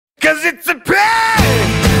'Cause it's a pain,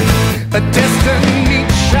 a destiny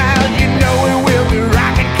child. You know it will be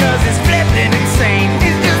rocking 'cause it's flipping insane.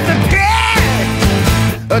 It's just a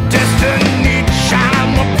pain, a destiny child.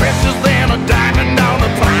 More precious than a diamond on a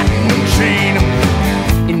platinum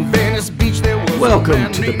chain. In Venice Beach there was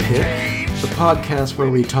Welcome to The Pick, the podcast where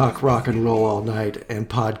we talk rock and roll all night and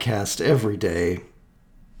podcast every day.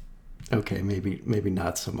 Okay, maybe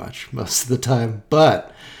not so much most of the time,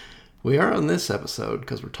 but we are on this episode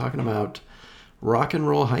because we're talking about Rock and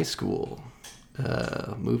Roll High School,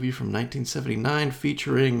 a movie from 1979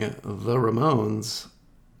 featuring the Ramones.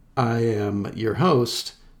 I am your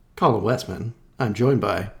host, Colin Westman. I'm joined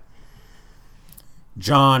by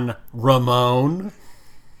John Ramone.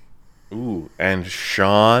 Ooh, and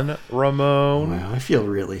Sean Ramone. Wow, I feel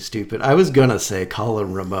really stupid. I was gonna say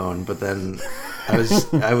Colin Ramone, but then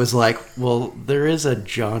I was like, well, there is a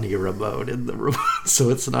Johnny Ramone in the Ramones, so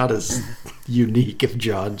it's not as unique if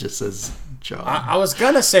John just says John. I was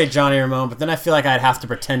gonna say Johnny Ramone, but then I feel like I'd have to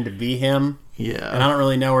pretend to be him. Yeah, and I don't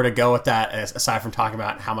really know where to go with that aside from talking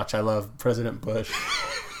about how much I love President Bush.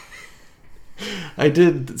 I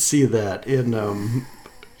did see that in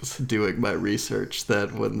doing my research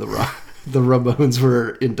that when the Ramones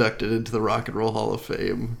were inducted into the Rock and Roll Hall of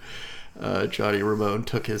Fame, Johnny Ramone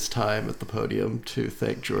took his time at the podium to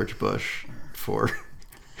thank George Bush for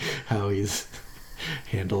how he's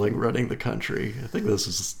running the country. I think this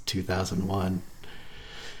was 2001.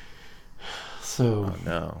 So,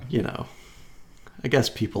 you know, I guess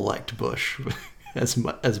people liked Bush as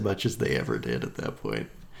much as they ever did at that point.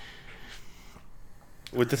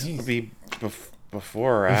 Would this be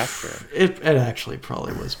before or after? It actually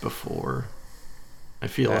probably was before. I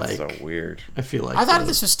feel That's like so weird. I feel like I thought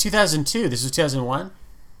this was 2002. This was 2001.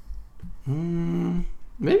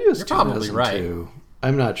 Maybe it was You're 2002. probably right.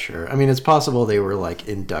 I'm not sure. I mean, it's possible they were like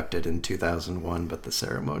inducted in 2001, but the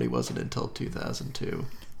ceremony wasn't until 2002.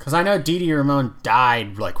 Because I know Dee Dee Ramone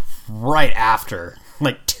died like right after,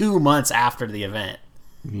 like 2 months after the event,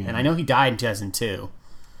 and I know he died in 2002.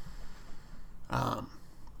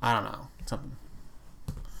 I don't know. Something.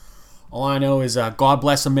 All I know is God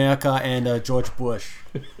bless America and George Bush.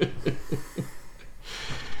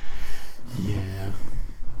 Yeah.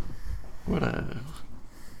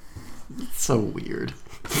 It's so weird.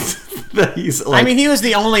 That he's like, I mean, he was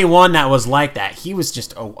the only one that was like that. He was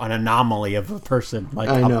just an anomaly of a person, like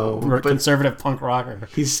I know, a conservative punk rocker.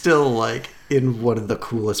 he's still like in one of the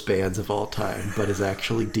coolest bands of all time, but is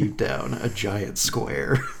actually deep down a giant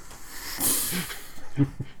square.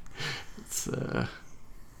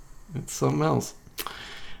 It's something else.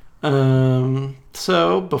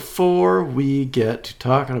 So before we get to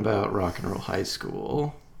talking about Rock and Roll High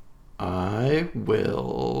School, I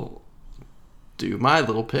will do my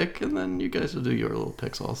little pick, and then you guys will do your little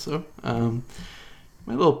picks also. My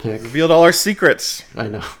little pick. Revealed all our secrets. I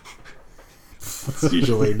know. It's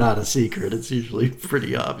usually not a secret. It's usually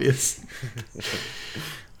pretty obvious.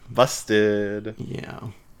 Busted. Yeah.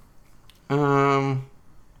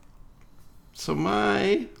 So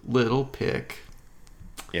my little pick,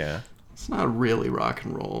 Yeah. it's not really rock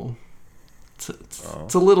and roll. It's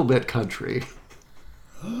a little bit country.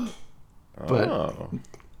 But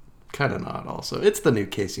kind of not also. It's the new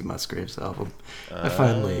Casey Musgraves album. I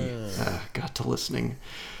finally got to listening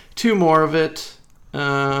to more of it.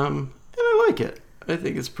 And I like it. I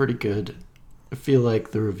think it's pretty good. I feel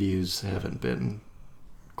like the reviews haven't been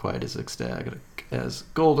quite as ecstatic as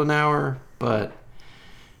Golden Hour, but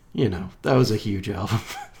you know, that was a huge album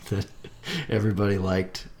that everybody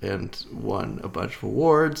liked and won a bunch of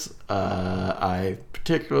awards. I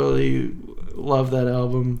particularly love that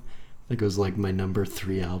album. I think it was like my number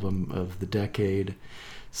 3 album of the decade.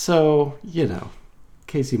 So, you know,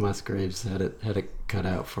 Casey Musgraves had it cut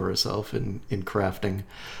out for herself in crafting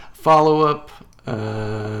follow-up.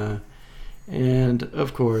 And,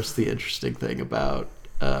 of course, the interesting thing about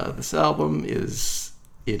this album is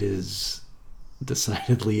it is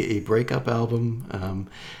decidedly a breakup album,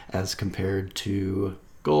 as compared to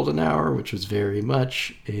Golden Hour, which was very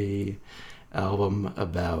much a album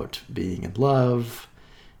about being in love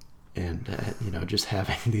and you know, just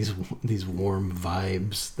having these warm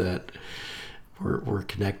vibes that were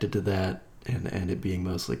connected to that, and it being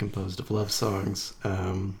mostly composed of love songs.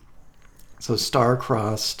 So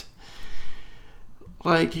Star-Crossed,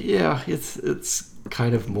 like, yeah, it's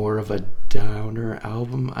kind of more of a downer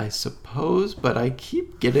album, I suppose, but I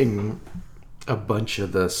keep getting a bunch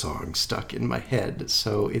of the songs stuck in my head,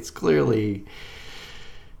 so it's clearly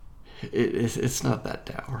it's not that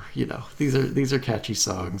dour, you know. These are catchy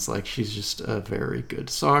songs. Like, she's just a very good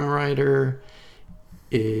songwriter.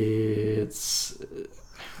 It's,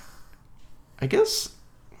 I guess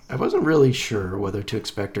I wasn't really sure whether to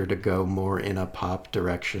expect her to go more in a pop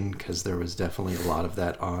direction, because there was definitely a lot of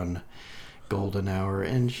that on Golden Hour,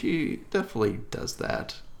 and she definitely does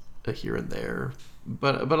that here and there.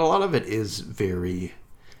 But a lot of it is very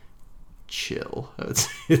chill.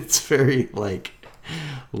 It's very like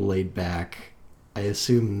laid back. I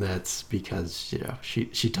assume that's because,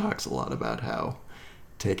 she talks a lot about how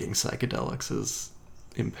taking psychedelics has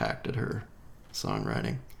impacted her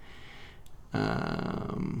songwriting.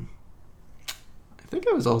 I think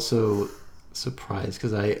I was also surprised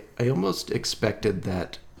because I almost expected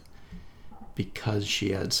that because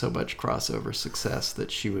she had so much crossover success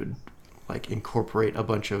that she would like incorporate a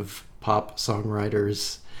bunch of pop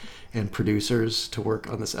songwriters and producers to work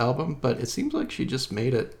on this album, but it seems like she just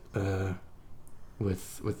made it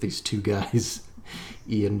with these two guys,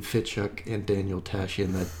 Ian Fitchuk and Daniel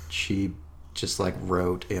Tashian, that she just like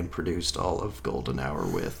wrote and produced all of Golden Hour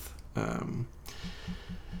with.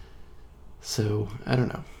 So I don't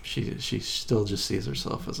know. She still just sees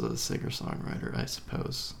herself as a singer-songwriter, I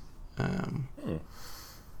suppose.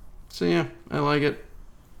 So yeah, I like it.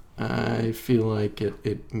 I feel like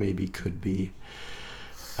it maybe could be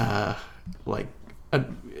end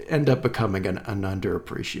up becoming an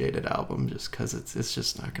underappreciated album just because it's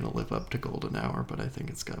just not going to live up to Golden Hour, but I think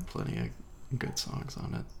it's got plenty of good songs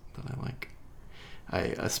on it that I like.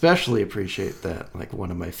 I especially appreciate that like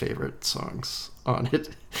one of my favorite songs on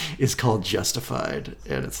it is called Justified,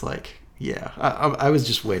 and it's like, yeah, I was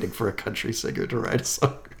just waiting for a country singer to write a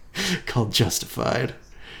song called Justified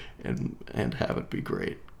and have it be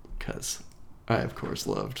great, because I of course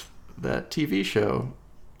loved that TV show,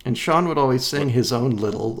 and Sean would always sing his own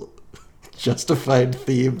little Justified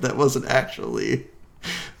theme that wasn't actually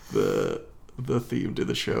the theme to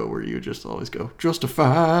the show, where you just always go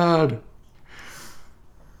Justified.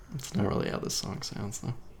 It's not really how this song sounds,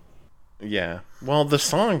 though. Yeah. Well, the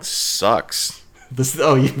song sucks.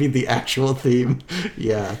 Oh, you mean the actual theme?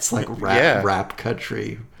 Yeah, it's like rap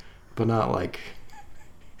country, but not like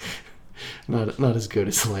not as good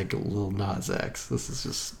as like Lil Nas X.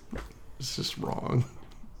 It's just wrong.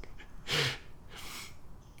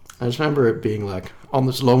 I just remember it being like, on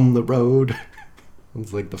this lonely road.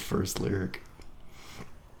 It's like the first lyric.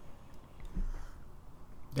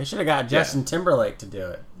 They should have got Justin Timberlake to do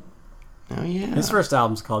it. Oh yeah. His first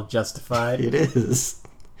album's called Justified. It is.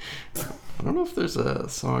 I don't know if there's a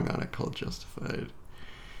song on it called Justified.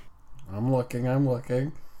 I'm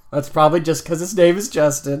looking. That's probably just because his name is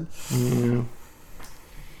Justin. Yeah.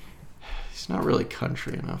 He's not really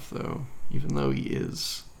country enough, though, even though he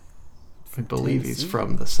is. I believe he's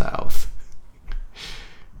from the South.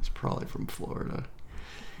 He's probably from Florida.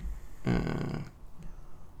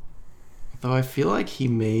 Though I feel like he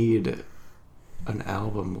made an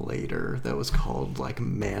album later that was called like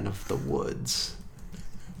Man of the Woods.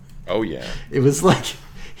 Oh yeah. It was like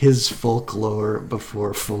his folklore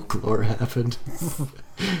before folklore happened.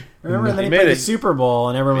 Remember, and then he played the Super Bowl,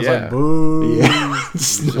 and everyone was like, "Boo!" Yeah,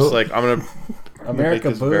 He's just like, I'm gonna America, make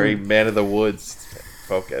this boo. very Man of the Woods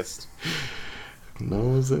focused. No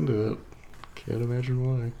one's into it. Can't imagine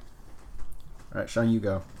why. All right, Sean, you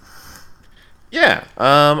go. Yeah.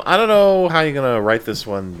 I don't know how you're gonna write this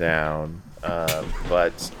one down,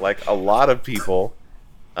 but like a lot of people,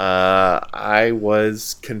 I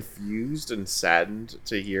was confused and saddened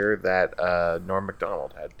to hear that Norm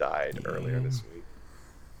Macdonald had died earlier this week,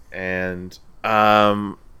 and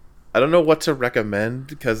I don't know what to recommend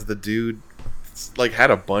because the dude like had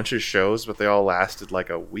a bunch of shows, but they all lasted like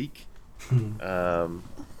a week.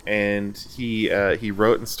 And he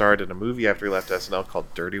wrote and starred in a movie after he left SNL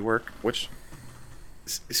called Dirty Work, which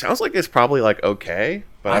sounds like it's probably like okay,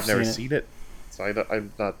 but I've never seen it, so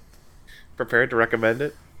I'm not prepared to recommend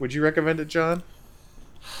it. Would you recommend it, John?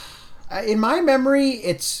 In my memory,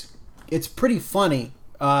 it's pretty funny.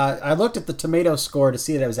 I looked at the tomato score to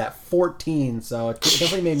see that it was at 14, so it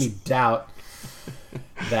definitely made me doubt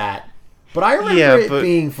that. But I remember it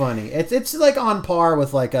being funny. It's like on par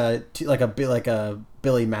with like a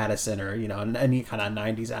Billy Madison or any kind of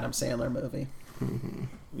 90s Adam Sandler movie. Mm-hmm.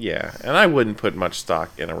 Yeah, and I wouldn't put much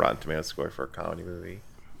stock in a Rotten Tomato score for a comedy movie.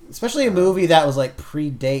 Especially a movie that was like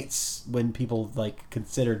predates when people like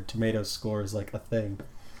considered tomato scores like a thing.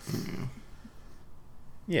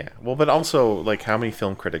 Yeah, well, but also like, how many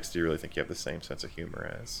film critics do you really think you have the same sense of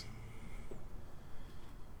humor as?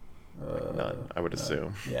 None, I would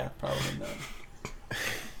assume. Yeah, probably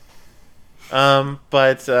none.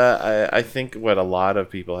 But I think what a lot of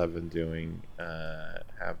people have been doing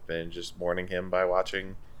have been just mourning him by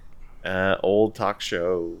watching old talk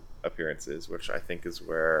show appearances, which I think is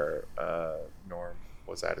where Norm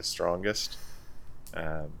was at his strongest.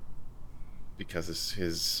 because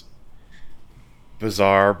his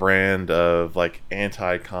bizarre brand of like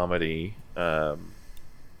anti-comedy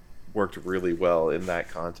worked really well in that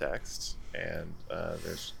context. And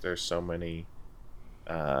there's so many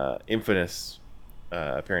infamous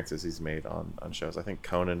appearances he's made on shows. I think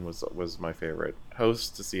Conan was my favorite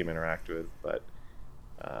host to see him interact with, but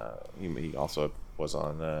he also was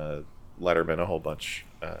on Letterman a whole bunch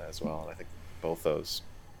as well. And I think both those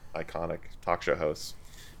iconic talk show hosts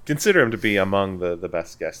consider him to be among the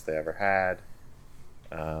best guests they ever had.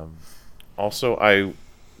 Also, I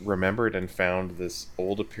remembered and found this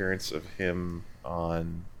old appearance of him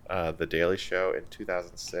on The Daily Show in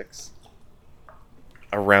 2006,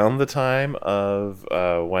 around the time of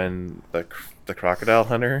when the crocodile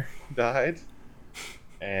hunter died,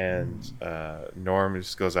 and Norm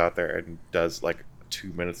just goes out there and does like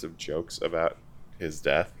 2 minutes of jokes about his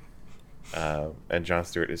death, and Jon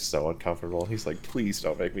Stewart is so uncomfortable. He's like, "Please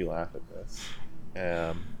don't make me laugh at this."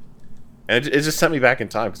 And it just sent me back in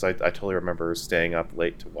time, because I totally remember staying up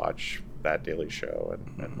late to watch that Daily Show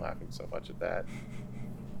and laughing so much at that.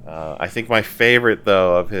 I think my favorite,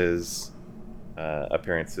 though, of his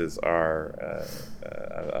appearances are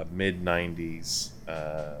a mid-90s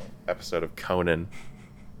episode of Conan,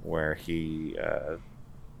 where he...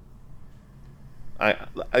 I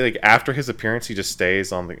think after his appearance, he just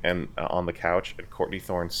stays on the couch, and Courtney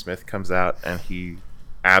Thorne-Smith comes out, and he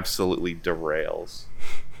absolutely derails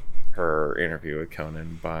her interview with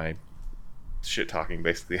Conan by shit talking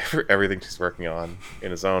basically everything she's working on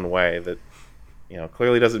in his own way that, you know,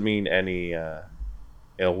 clearly doesn't mean any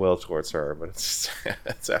ill will towards her, but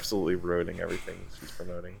it's absolutely ruining everything she's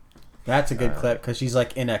promoting. That's a good clip, because she's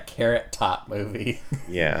like in a Carrot Top movie.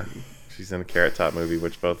 Yeah, she's in a Carrot Top movie,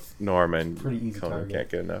 which both Norm and Conan target. can't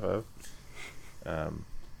get enough of.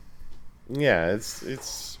 Yeah,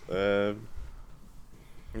 it's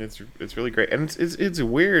really great, and it's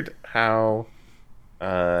weird how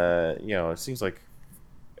you know, it seems like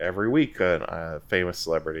every week a famous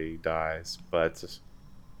celebrity dies, but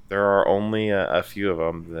there are only a few of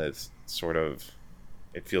them that sort of,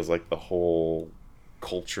 it feels like the whole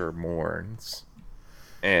culture mourns.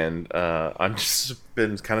 And I'm just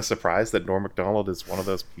been kind of surprised that Norm Macdonald is one of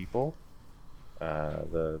those people.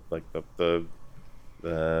 The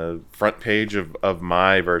front page of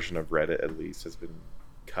my version of Reddit, at least, has been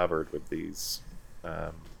covered with these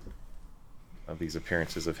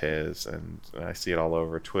appearances of his, and I see it all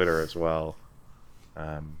over Twitter as well.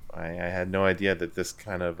 I had no idea that this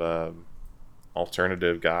kind of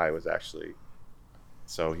alternative guy was actually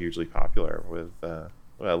so hugely popular with, well,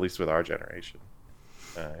 at least with our generation,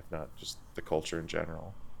 if not just the culture in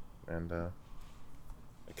general. And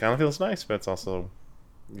it kind of feels nice, but it's also,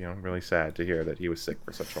 you know, really sad to hear that he was sick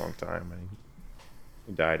for such a long time and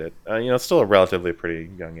he died at, you know, it's still a relatively pretty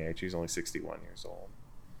young age. He's only 61 years old.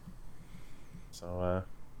 So,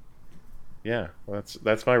 yeah, well,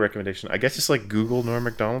 that's my recommendation. I guess just like Google Norm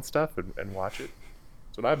Macdonald stuff and watch it.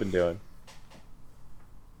 That's what I've been doing.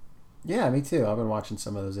 Yeah, me too. I've been watching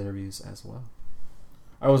some of those interviews as well.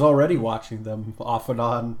 I was already watching them off and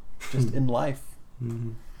on, just in life.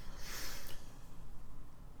 Mm-hmm.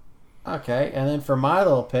 Okay, and then for my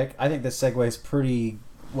little pick, I think this segues pretty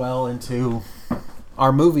well into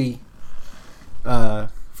our movie for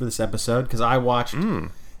this episode, because I watched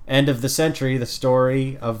End of the Century, the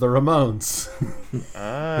story of the Ramones,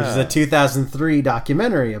 which is a 2003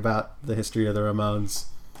 documentary about the history of the Ramones.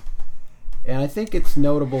 And I think it's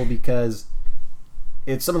notable because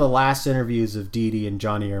it's some of the last interviews of Dee Dee and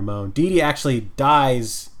Johnny Ramone. Dee Dee actually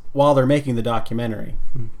dies while they're making the documentary.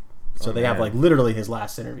 So they have like literally his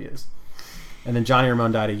last interviews. And then Johnny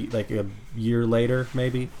Ramone died like a year later,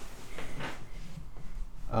 maybe.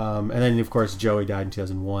 And then, of course, Joey died in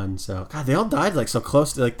 2001. So, God, they all died like so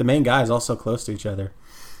close to, like, the main guys all so close to each other.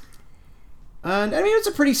 And I mean, it's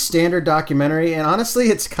a pretty standard documentary, and honestly,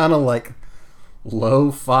 it's kind of like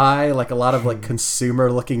lo-fi, like a lot of like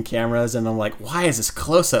consumer-looking cameras, and I'm like, why is this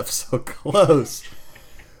close-up so close?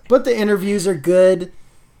 But the interviews are good.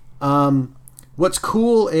 What's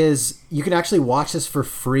cool is you can actually watch this for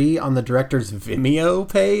free on the director's Vimeo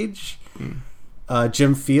page.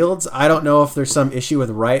 Jim Fields. I don't know if there's some issue with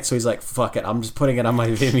rights, so he's like, fuck it, I'm just putting it on my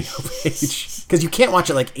Vimeo page. Because you can't watch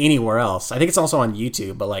it like anywhere else. I think it's also on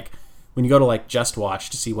YouTube, but like when you go to like Just Watch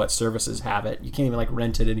to see what services have it, you can't even like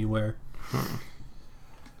rent it anywhere.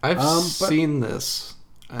 I've seen this,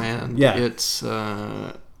 and Yeah. it's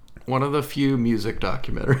one of the few music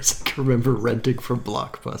documentaries I can remember renting from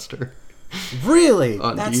Blockbuster Really?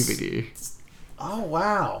 on DVD. Oh,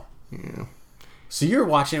 wow. Yeah. So you're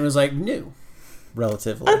watching it was like new,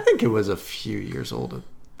 relatively. I think it was a few years old at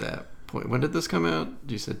that point. When did this come out?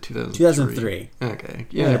 You said 2003? 2003. Okay.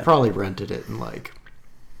 Yeah, Yeah. I probably rented it in like,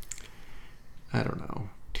 I don't know,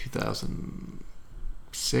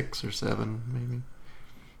 2006 or 7 maybe.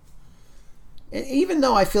 Even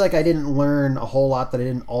though I feel like I didn't learn a whole lot that I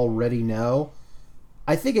didn't already know,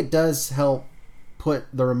 I think it does help put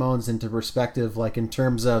the Ramones into perspective, like in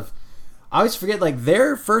terms of, I always forget, like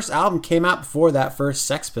their first album came out before that first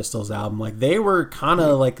Sex Pistols album. Like they were kind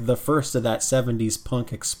of like the first of that 70s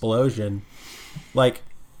punk explosion. Like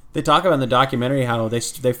they talk about in the documentary how they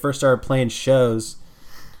first started playing shows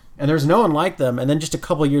and there's no one like them, and then just a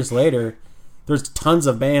couple years later there's tons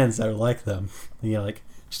of bands that are like them. You know, like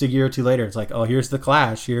just a year or two later it's like, oh, here's The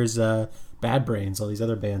Clash, here's Bad Brains, all these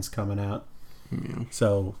other bands coming out. Yeah.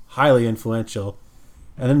 So highly influential.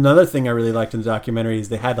 And then another thing I really liked in the documentary is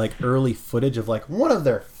they had like early footage of like one of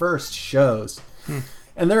their first shows.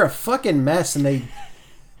 And they're a fucking mess, and they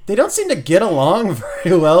don't seem to get along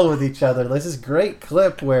very well with each other. There's this great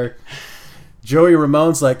clip where Joey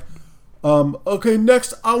Ramone's like, okay,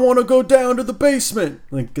 next I want to go down to the basement.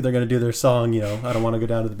 Like they're going to do their song, you know, I don't want to go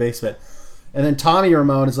down to the basement. And then Tommy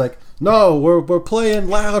Ramone is like, no, we're playing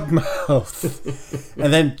Loudmouth.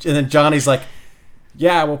 and then Johnny's like,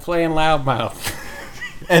 yeah, we're playing Loudmouth.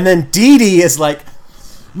 And then Dee Dee is like,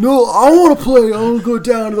 no, I want to play. I want to go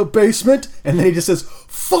down to the basement. And then he just says,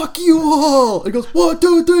 fuck you all. He goes, 1,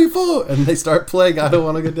 2, 3, 4. And they start playing I Don't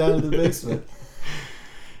Want to Go Down to the Basement.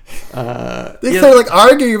 They're like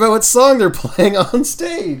arguing about what song they're playing on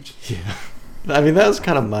stage. Yeah. I mean, that was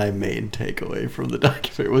kind of my main takeaway from the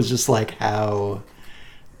documentary, was just like how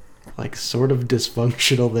like sort of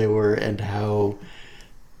dysfunctional they were and how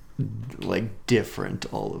like different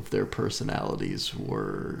all of their personalities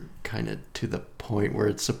were, kind of to the point where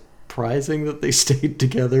it's surprising that they stayed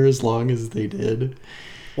together as long as they did.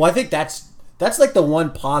 Well, I think that's like the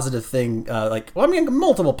one positive thing,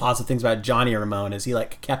 multiple positive things about Johnny Ramone is he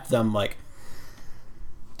like kept them like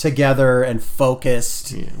together and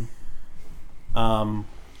focused. Yeah.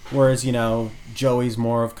 Whereas, you know, Joey's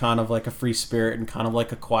more of kind of like a free spirit and kind of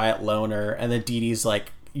like a quiet loner, and then Dee Dee's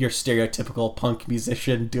like your stereotypical punk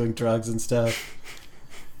musician doing drugs and stuff.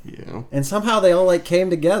 Yeah. And somehow they all like came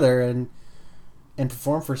together and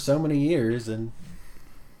performed for so many years, and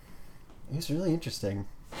it was really interesting.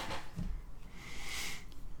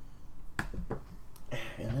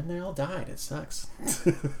 And then they all died. It sucks.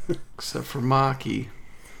 Except for Marky.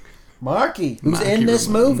 Marky, who's Marky in this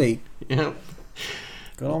Ramone. movie. Yep.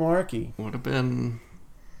 Good old Marky. Would have been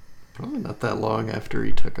probably not that long after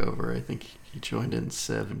he took over. I think he joined in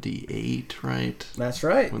 78, right? That's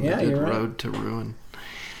right. When Yeah, they did you're right. Road to Ruin.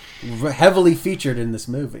 Heavily featured in this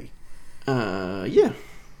movie. Yeah.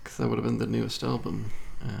 Because that would have been the newest album.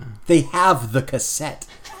 They have the cassette.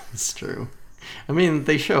 It's true. I mean,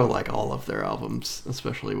 they show like all of their albums,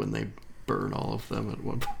 especially when they burn all of them at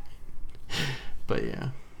one point. But yeah.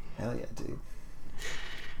 Hell yeah, dude.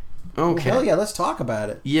 Okay. Well, hell yeah, let's talk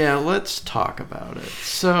about it. Yeah, let's talk about it.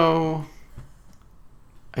 So,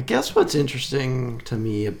 I guess what's interesting to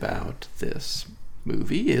me about this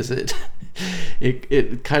movie is it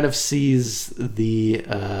kind of sees the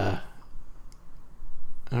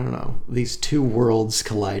I don't know, these two worlds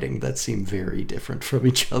colliding that seem very different from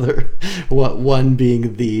each other. One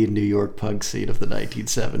being the New York punk scene of the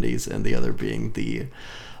 1970s, and the other being the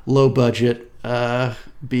low budget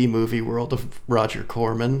B-movie world of Roger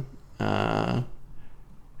Corman.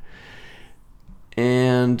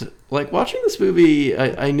 And like watching this movie,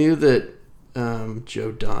 I knew that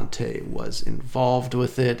Joe Dante was involved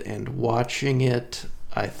with it, and watching it,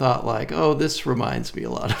 I thought like, oh, this reminds me a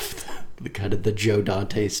lot of the kind of the Joe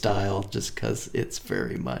Dante style, just because it's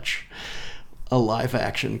very much a live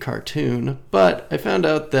action cartoon. But I found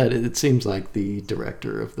out that it seems like the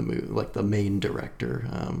director of the movie, like the main director,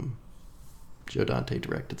 Joe Dante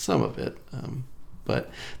directed some of it,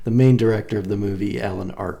 but the main director of the movie,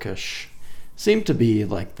 Alan Arkush, seemed to be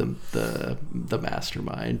like the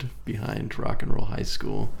mastermind behind Rock and Roll High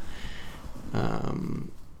School.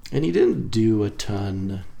 And he didn't do a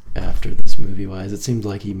ton after this movie wise. It seems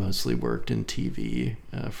like he mostly worked in TV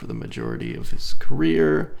for the majority of his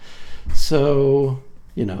career. So,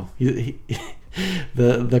 you know,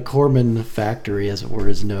 the Corman factory, as it were,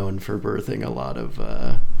 is known for birthing a lot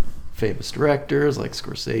of famous directors like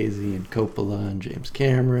Scorsese and Coppola and James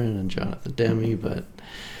Cameron and Jonathan Demme, but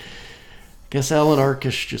I guess Alan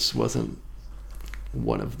Arkush just wasn't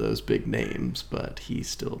one of those big names, but he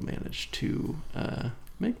still managed to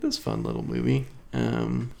make this fun little movie.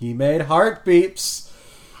 He made Heart Beeps.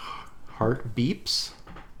 Heart Beeps?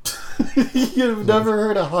 You've never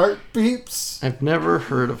heard of Heart Beeps? I've never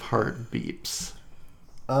heard of Heart Beeps.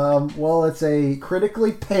 Well, it's a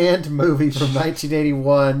critically panned movie from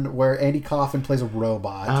 1981 where Andy Kaufman plays a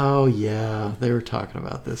robot. Oh, yeah. They were talking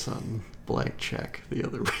about this on Blank Check the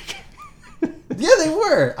other week. Yeah, they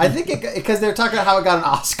were. I think because they were talking about how it got an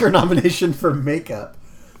Oscar nomination for makeup.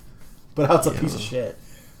 But how it's a piece of shit.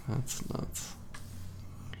 That's nuts.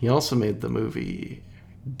 He also made the movie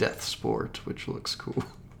Death Sport, which looks cool.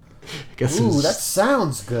 I guess Ooh, that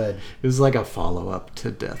sounds good. It was like a follow-up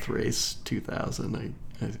to Death Race 2000, I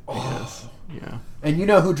guess. Yeah. And you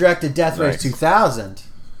know who directed Death Race 2000?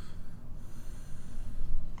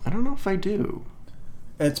 I don't know if I do.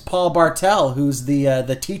 It's Paul Bartel, who's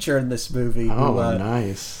the teacher in this movie. Oh, who,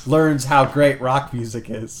 nice. Learns how great rock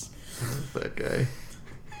music is. That guy.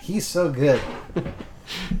 He's so good.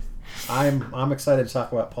 I'm excited to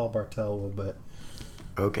talk about Paul Bartel a little bit.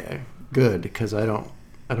 Okay, good, because I don't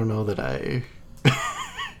know that I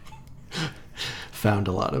found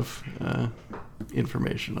a lot of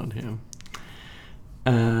information on him.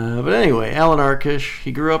 But anyway, Alan Arkush,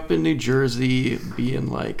 he grew up in New Jersey, being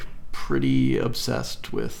like pretty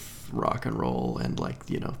obsessed with rock and roll and like,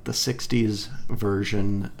 the 60s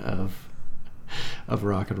version of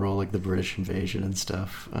rock and roll, like the British invasion and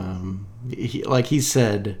stuff. He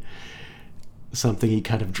said something he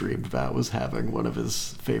kind of dreamed about was having one of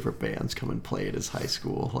his favorite bands come and play at his high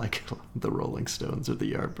school, like the Rolling Stones or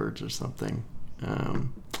the Yardbirds or something.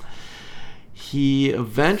 He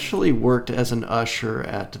eventually worked as an usher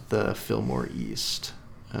at the Fillmore East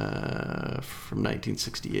from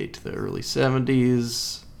 1968 to the early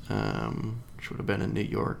 70s, which would have been in New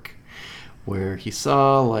York, where he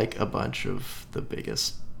saw like a bunch of the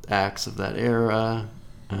biggest acts of that era.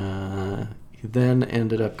 He then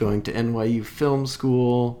ended up going to NYU Film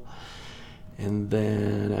School, and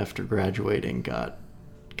then after graduating got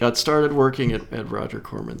started working at Roger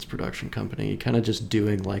Corman's production company, kind of just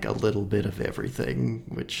doing like a little bit of everything,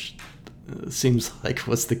 which seems like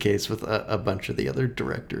was the case with a bunch of the other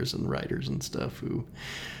directors and writers and stuff who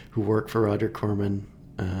work for Roger Corman.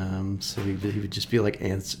 So he would just be like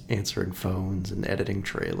answering phones and editing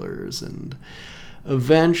trailers, and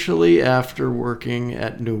eventually, after working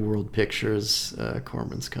at New World Pictures,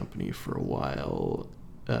 Corman's company, for a while,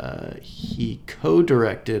 he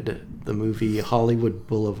co-directed the movie Hollywood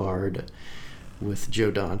Boulevard with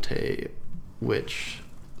Joe Dante, which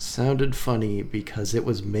sounded funny because it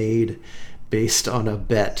was made based on a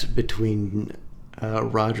bet between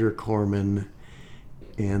Roger Corman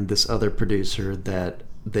and this other producer that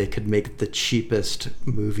they could make the cheapest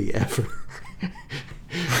movie ever.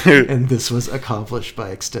 And this was accomplished by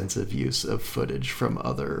extensive use of footage from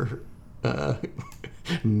other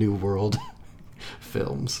New World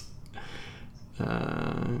films.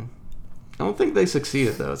 I don't think they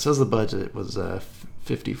succeeded, though. It says the budget was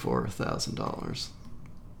 $54,000.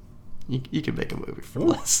 You could make a movie for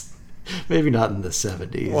less. Maybe not in the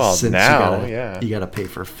 70s. Well, since now, you gotta pay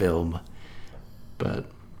for film.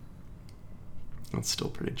 But that's still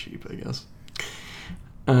pretty cheap, I guess.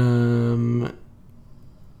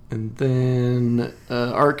 And then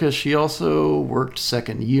Arkush, he also worked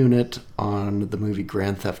second unit on the movie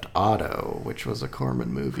Grand Theft Auto, which was a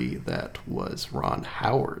Corman movie that was Ron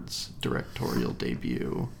Howard's directorial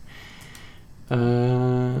debut.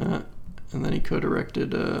 And then he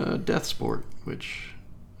co-directed Death Sport, which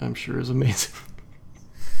I'm sure is amazing.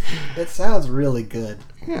 It sounds really good.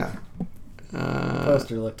 Yeah. The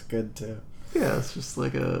poster looked good, too. Yeah, it's just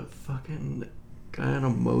like a fucking guy on a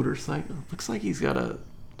motorcycle. Looks like he's got a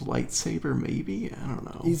lightsaber, maybe? I don't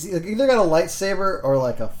know. He's either got a lightsaber or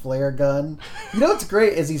like a flare gun. You know what's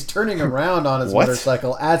great is he's turning around on his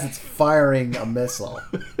motorcycle as it's firing a missile.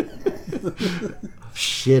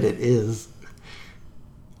 Shit, it is.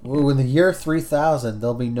 Ooh, in the year 3000,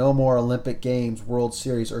 there'll be no more Olympic Games, World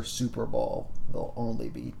Series, or Super Bowl. There'll only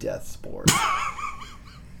be Death Sport.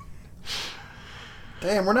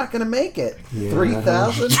 Damn, we're not going to make it. Yeah.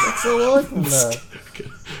 3,000? That's so long from now.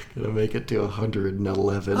 Gonna make it to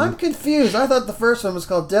 111. I'm confused. I thought the first one was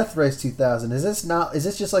called Death Race 2000. Is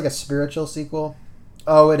this just like a spiritual sequel?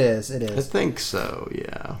 Oh, it is. It is. I think so,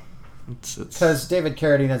 yeah. It's because David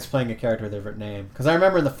Carradine is playing a character with a different name. Because I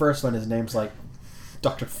remember in the first one, his name's like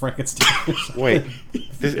Dr. Frankenstein. Wait,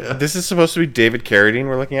 this is supposed to be David Carradine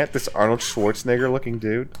we're looking at? This Arnold Schwarzenegger looking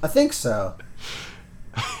dude? I think so.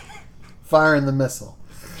 Firing the missile.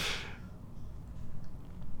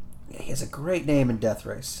 He has a great name in Death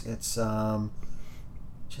Race. It's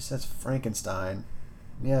just says Frankenstein.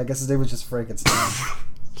 Yeah, I guess his name was just Frankenstein.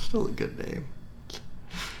 Still a good name.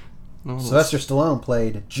 Sylvester Stallone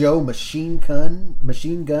played Joe Machine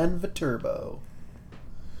Gun Viterbo.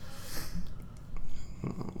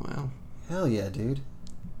 Oh, well. Hell yeah, dude.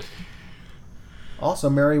 Also,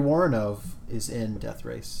 Mary Warrenov is in Death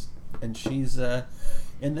Race, and she's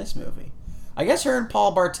in this movie. I guess her and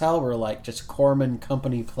Paul Bartel were like just Corman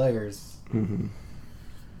Company players. Mm-hmm.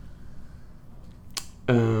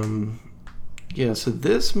 Yeah, so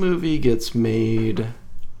this movie gets made,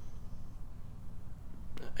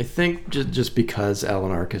 I think, just because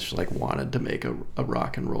Alan Arkush like wanted to make a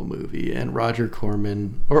rock and roll movie, and Roger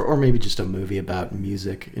Corman, or maybe just a movie about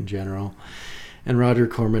music in general. And Roger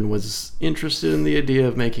Corman was interested in the idea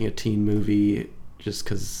of making a teen movie just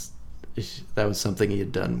because that was something he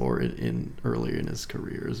had done more in earlier in his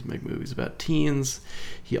career, is make movies about teens.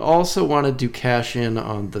 He also wanted to cash in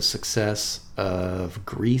on the success of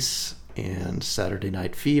Grease and Saturday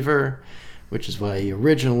Night Fever, which is why he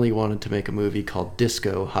originally wanted to make a movie called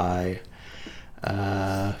Disco High.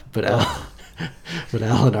 But Alan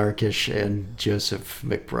Arkush and Joseph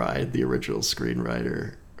McBride, the original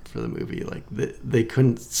screenwriter for the movie, like they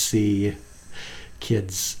couldn't see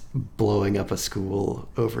kids blowing up a school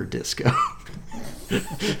over disco.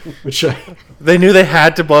 They knew they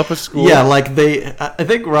had to blow up a school. Yeah, like I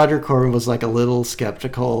think Roger Corman was like a little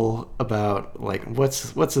skeptical about like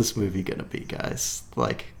what's this movie gonna be, guys?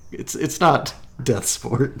 Like it's not Death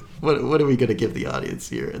Sport. What are we gonna give the audience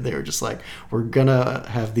here? And they were just like, we're gonna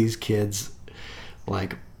have these kids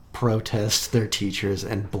like protest their teachers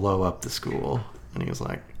and blow up the school. And he was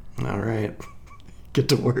like, all right, get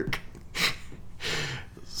to work.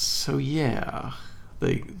 So yeah,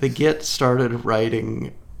 they get started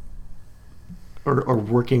writing or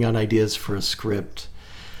working on ideas for a script.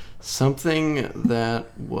 Something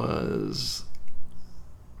that was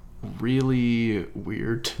really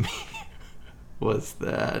weird to me was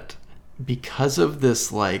that because of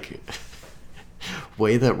this like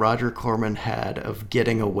way that Roger Corman had of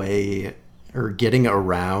getting away or getting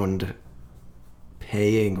around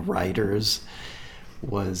paying writers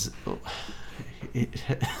was,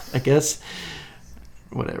 I guess,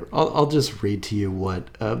 whatever. I'll just read to you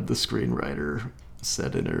what the screenwriter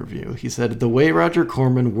said in an interview. He said, the way Roger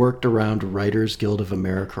Corman worked around Writers Guild of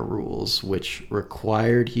America rules, which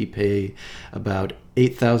required he pay about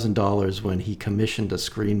 $8,000 when he commissioned a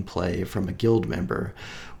screenplay from a guild member,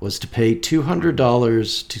 was to pay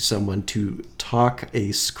 $200 to someone to talk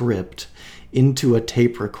a script into a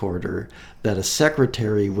tape recorder that a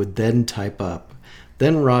secretary would then type up.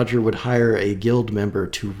 Then Roger would hire a guild member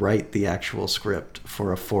to write the actual script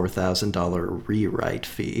for a $4,000 rewrite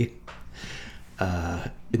fee,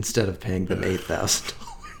 instead of paying them $8,000.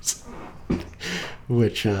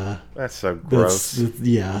 Which that's so gross.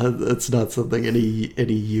 That's not something any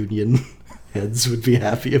union heads would be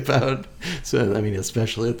happy about. So I mean,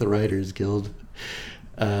 especially at the Writers Guild.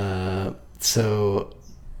 So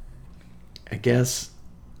I guess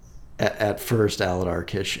at first Alan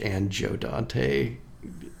Arkush and Joe Dante,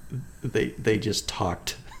 they just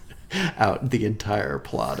talked out the entire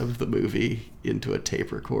plot of the movie into a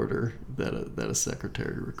tape recorder that a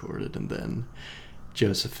secretary recorded, and then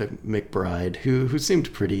Joseph McBride, who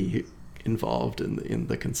seemed pretty involved in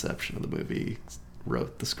the conception of the movie,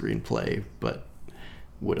 wrote the screenplay, but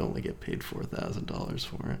would only get paid $4,000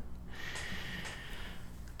 for it.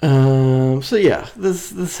 So yeah,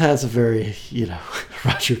 this has a very,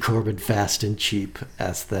 Roger Corman fast and cheap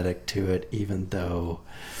aesthetic to it, even though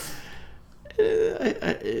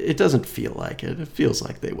it doesn't feel like it. It feels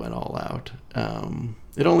like they went all out.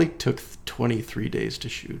 It only took 23 days to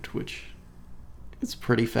shoot, which is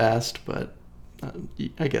pretty fast, but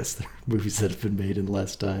I guess there are movies that have been made in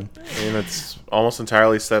less time. I mean, it's almost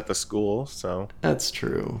entirely set at the school, so... That's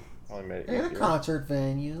true. And a concert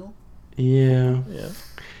venue. Yeah. Yeah.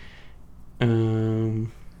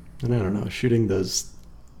 And I don't know, shooting those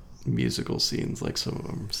musical scenes, like some of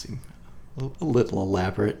them seem a little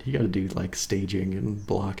elaborate. You got to do like staging and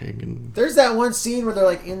blocking, and there's that one scene where they're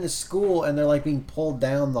like in the school and they're like being pulled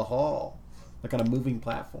down the hall, like on a moving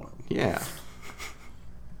platform. Yeah.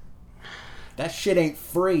 That shit ain't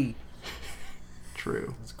free.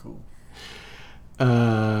 True. That's cool.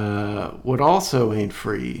 What also ain't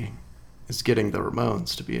free is getting the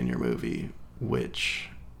Ramones to be in your movie, which,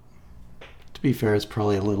 to be fair, is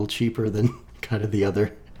probably a little cheaper than kind of the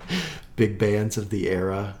other big bands of the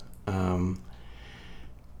era.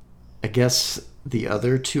 I guess the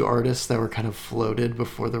other two artists that were kind of floated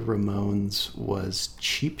before the Ramones was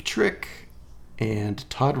Cheap Trick and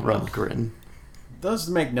Todd Rundgren. Those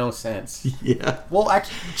make no sense. Yeah. Well,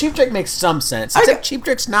 actually, Cheap Trick makes some sense. Except Cheap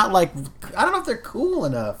Trick's not like... I don't know if they're cool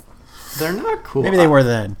enough. They're not cool. Maybe they were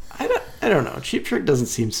then. I don't know. Cheap Trick doesn't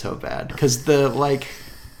seem so bad because the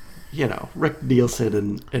you know, Rick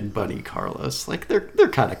Nielsen and Bunny Carlos, like they're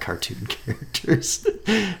kind of cartoon characters.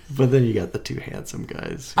 But then you got the two handsome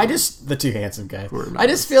guys. The two handsome guys. Who are I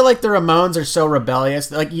just feel like the Ramones are so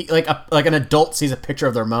rebellious. Like an adult sees a picture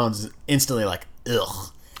of the Ramones, is instantly like,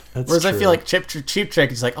 ugh. That's Whereas I true. feel like Cheap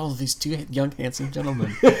Trick is like, oh, these two young handsome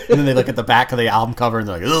gentlemen, and then they look at the back of the album cover and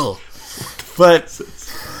they're like, ugh. But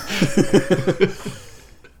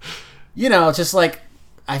you know, it's just like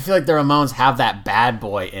I feel like the Ramones have that bad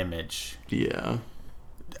boy image. Yeah.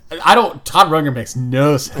 Todd Rundgren makes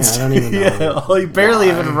no sense. Yeah, I don't even know he barely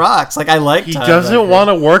even rocks. Like I like. He Todd doesn't Rundgren. want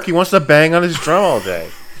to work. He wants to bang on his drum all day.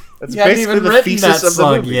 That's He hasn't basically even the written thesis that of the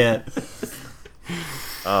song movie. yet.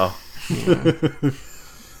 Oh,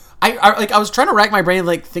 I was trying to rack my brain,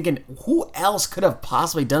 like thinking who else could have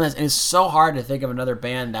possibly done this, and it's so hard to think of another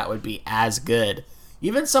band that would be as good.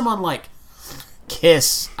 Even someone like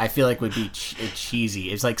Kiss, I feel like would be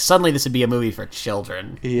cheesy. It's like suddenly this would be a movie for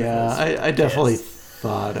children. Yeah, I definitely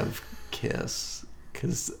thought of Kiss.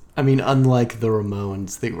 Because, I mean, unlike the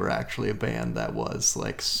Ramones, they were actually a band that was,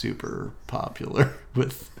 like, super popular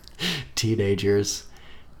with teenagers.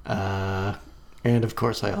 And, of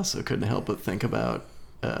course, I also couldn't help but think about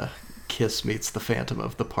Kiss Meets the Phantom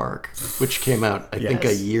of the Park, which came out, I think,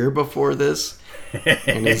 a year before this.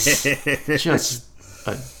 And is just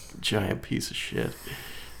a giant piece of shit.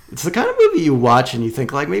 It's the kind of movie you watch and you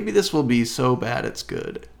think, like, maybe this will be so bad it's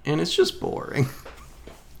good. And it's just boring.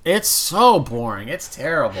 It's so boring. It's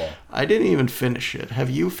terrible. I didn't even finish it. Have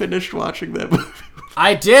you finished watching that movie?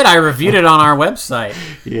 I did. I reviewed it on our website.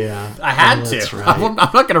 Yeah. I had Oh, to. that's right. I'm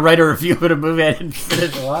not going to write a review of a movie I didn't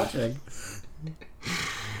finish watching.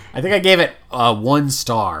 I think I gave it 1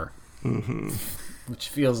 star, which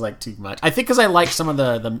feels like too much. I think because I like some of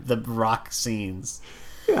the rock scenes.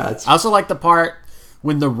 Yeah, it's I also like the part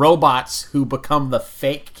when the robots who become the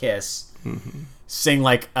fake Kiss sing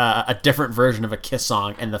like a different version of a Kiss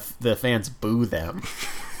song, and the fans boo them.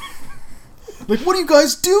 Like, what are you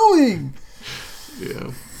guys doing?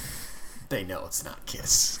 yeah. They know it's not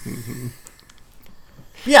Kiss.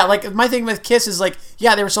 Yeah, like my thing with Kiss is like,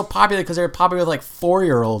 yeah, they were so popular because they were popular with like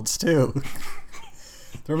 4-year-olds too.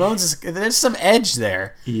 The Ramones there's some edge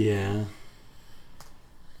there, Yeah.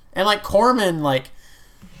 and like Corman, like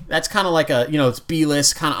that's kind of like a it's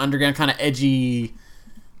B-list, kind of underground, kind of edgy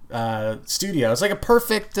studio. It's like a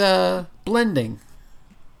perfect blending.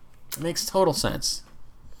 It makes total sense.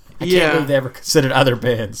 I can't believe they ever considered other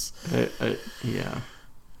bands. Yeah.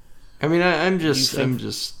 I mean, I'm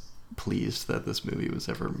just pleased that this movie was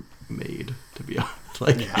ever made, to be honest.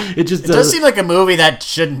 Like, it just It does seem like a movie that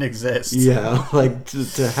shouldn't exist. Yeah, like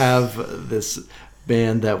to have this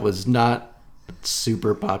band that was not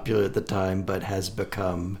super popular at the time, but has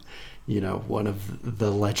become, one of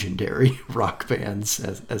the legendary rock bands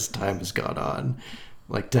as time has gone on.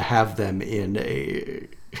 Like to have them in a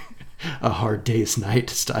Hard Day's Night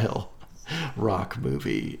style rock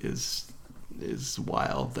movie is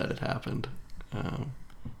wild that it happened.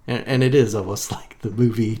 And it is almost like the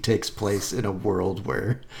movie takes place in a world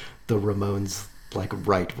where the Ramones, like,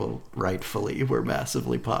 rightfully were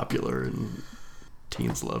massively popular and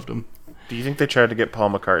teens loved them. do you think they tried to get Paul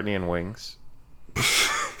McCartney in Wings?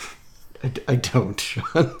 I don't,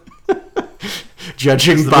 Sean.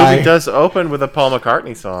 Judging The by... movie does open with a Paul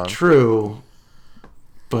McCartney song. True.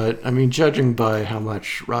 But, I mean, judging by how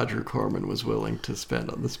much Roger Corman was willing to spend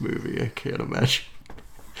on this movie, I can't imagine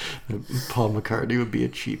Paul McCartney would be a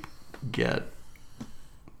cheap get.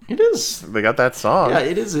 It is. They got that song. Yeah,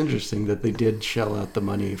 it is interesting that they did shell out the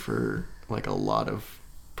money for, like, a lot of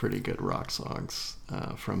pretty good rock songs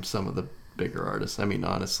from some of the bigger artists. I mean,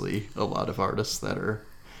 honestly, a lot of artists that are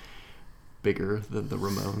bigger than the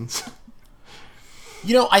Ramones.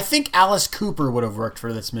 I think Alice Cooper would have worked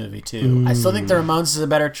for this movie too. I still think the Ramones is a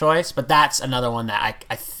better choice, but that's another one that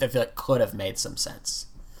I feel like could have made some sense.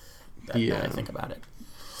 Now I think about it.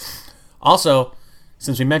 Also,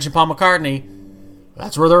 since we mentioned Paul McCartney,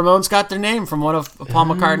 that's where the Ramones got their name, from one of Paul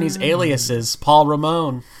McCartney's aliases, Paul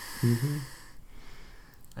Ramone. Mm-hmm.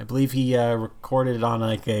 I believe he recorded it on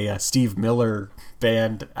like a Steve Miller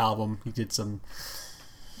Band album. He did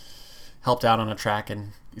helped out on a track,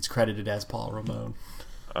 and it's credited as Paul Ramone.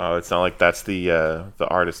 Oh, it's not like that's the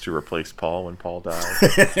artist who replaced Paul when Paul died.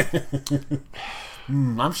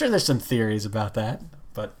 I'm sure there's some theories about that,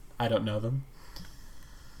 but I don't know them.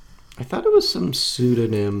 I thought it was some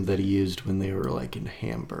pseudonym that he used when they were, like, in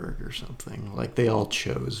Hamburg or something. Like, they all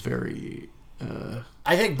chose very...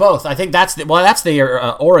 I think both. I think that's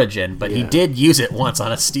the origin, but he Yeah. did use it once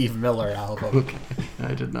on a Steve Miller album. Okay,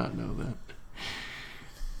 I did not know that.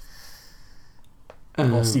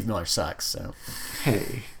 Well, Steve Miller sucks, so.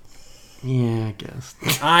 Hey, Yeah, I guess.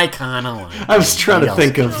 I kind of like I was trying to Else.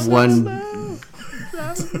 think of one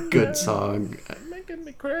good song. Making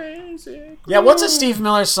me crazy. Yeah, what's a Steve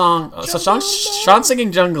Miller song? Sean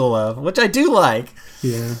singing Jungle Love, which I do like.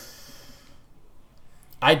 Yeah.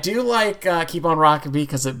 I do like Keep on Rockin' Me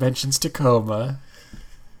because it mentions Tacoma.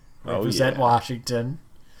 Represent Washington.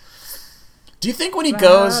 Do you think when he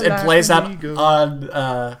goes and plays that on,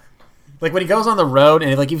 like when he goes on the road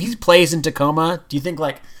and like if he plays in Tacoma, do you think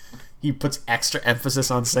like he puts extra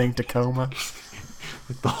emphasis on saying Tacoma?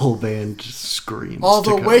 The whole band just screams. All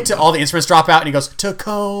the Tacoma. way to all the instruments drop out and he goes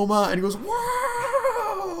Tacoma and he goes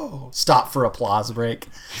whoa. Stop for applause break.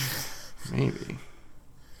 Maybe.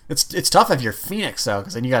 It's tough if you're Phoenix though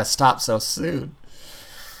because then you got to stop so soon.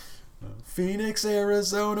 Phoenix,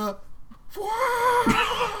 Arizona.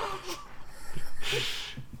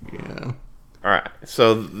 Yeah. All right.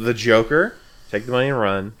 So the Joker, Take the Money and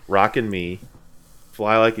Run, Rockin' Me,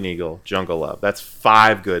 Fly Like an Eagle, Jungle Love. That's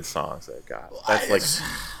 5 good songs they've got. That's like,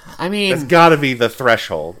 I mean, that's got to be the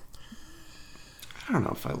threshold. I don't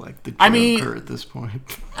know if I like the Joker at this point.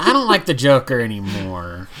 I don't like the Joker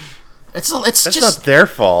anymore. It's That's just not their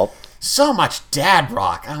fault. so much dad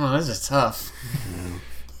rock. I don't know. This is tough.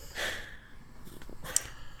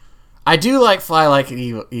 I do like Fly Like an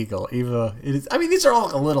Eagle. Eva. It is, I mean, these are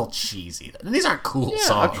all a little cheesy. These aren't cool Yeah,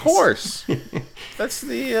 songs. of course. That's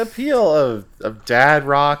the appeal of dad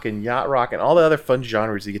rock and yacht rock and all the other fun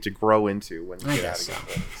genres you get to grow into when you I get out guess of so.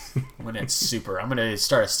 school. When it's super. I'm going to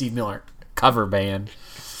start a Steve Miller cover band.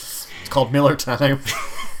 It's called Miller Time.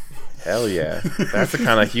 Hell yeah. That's the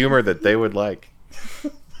kind of humor that they would like.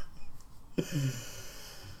 Do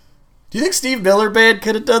you think Steve Miller Band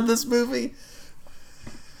could have done this movie?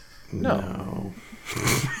 No.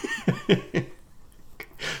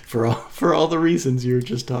 For all the reasons you were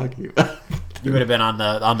just talking about. You would have been on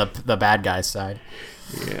the bad guy's side.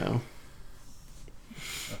 Yeah.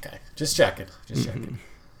 Okay. Just checking.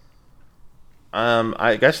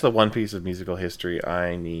 I guess the one piece of musical history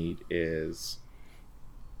I need is,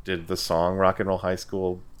 did the song Rock and Roll High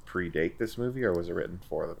School predate this movie, or was it written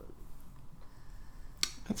for the movie?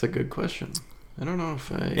 That's a good question. I don't know if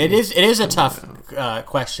I... It is a tough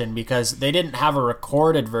question because they didn't have a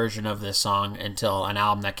recorded version of this song until an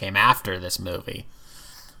album that came after this movie.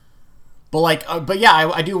 But yeah,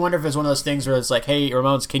 I do wonder if it's one of those things where it's like, hey,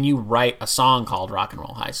 Ramones, can you write a song called Rock and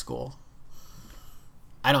Roll High School?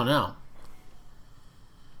 I don't know.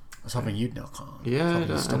 I was hoping you'd know, Colin. Yeah, I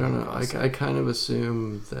don't know. I kind of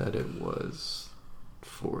assume that it was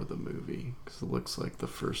for the movie because it looks like the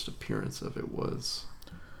first appearance of it was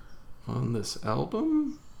on this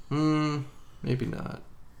album. Maybe not.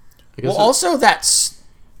 I guess also that's.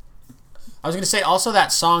 I was going to say also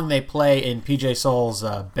that song they play in PJ Soul's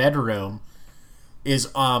bedroom is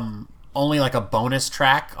only like a bonus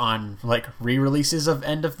track on like re-releases of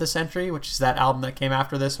End of the Century, which is that album that came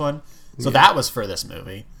after this one. So that was for this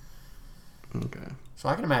movie. Okay. So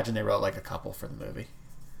I can imagine they wrote like a couple for the movie.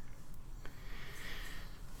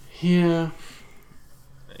 Yeah.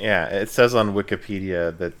 Yeah, it says on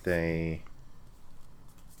Wikipedia that they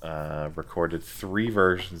recorded 3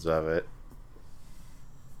 versions of it.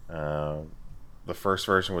 The first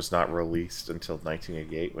version was not released until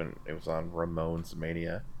 1988 when it was on Ramones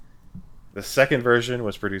Mania. The second version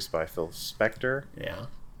was produced by Phil Spector. Yeah.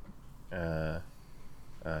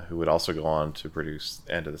 Who would also go on to produce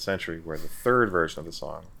End of the Century, where the third version of the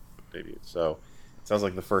song debuted. So it sounds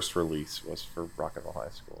like the first release was for Rock and Roll High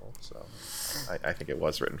School. So I think it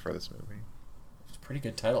was written for this movie. It's a pretty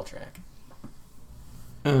good title track.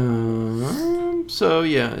 So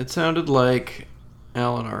yeah, it sounded like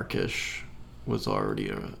Alan Arkish was already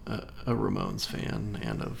a Ramones fan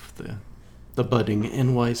and of the budding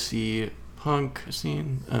NYC punk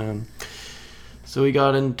scene. So he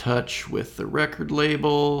got in touch with the record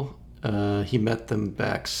label. He met them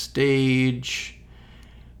backstage.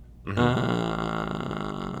 So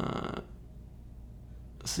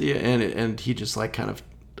yeah, and he just like kind of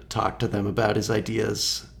talked to them about his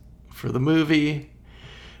ideas for the movie.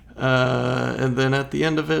 And then at the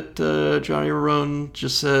end of it, Johnny Ramone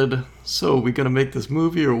just said, "So, we gonna make this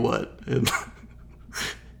movie or what?" And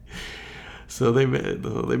so they made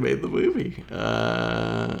the movie.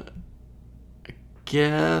 I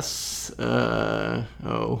guess.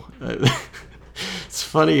 It's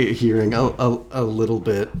funny hearing a little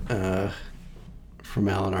bit from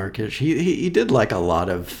Alan Arkish. He did like a lot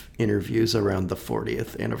of interviews around the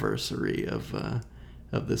 40th anniversary of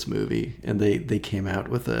this movie, and they came out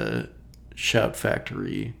with a Shout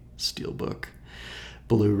Factory Steelbook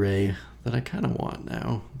Blu-ray that I kind of want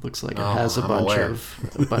now. Looks like it has a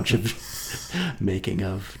bunch of making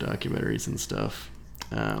of documentaries and stuff.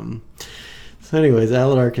 So anyways,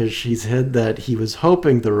 Alan Arkush, he said that he was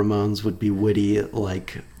hoping the Ramones would be witty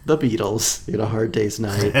like the Beatles in A Hard Day's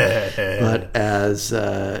Night. But as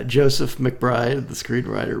Joseph McBride, the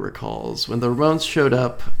screenwriter, recalls, when the Ramones showed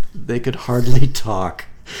up, they could hardly talk.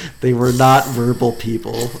 They were not verbal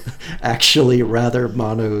people, actually rather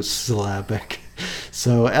monosyllabic.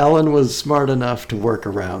 So Alan was smart enough to work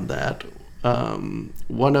around that.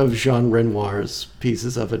 One of Jean Renoir's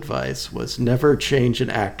pieces of advice was never change an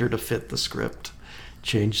actor to fit the script.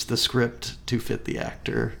 Change the script to fit the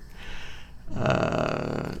actor.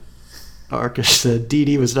 Arkush said Dee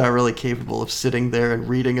Dee was not really capable of sitting there and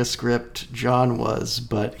reading a script. John was,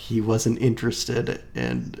 but he wasn't interested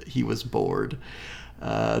and he was bored.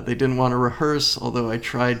 They didn't want to rehearse, although I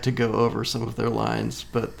tried to go over some of their lines,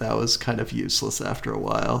 but that was kind of useless after a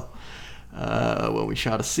while. When we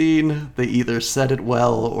shot a scene, they either said it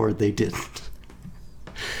well or they didn't.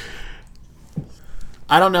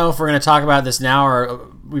 I don't know if we're going to talk about this now or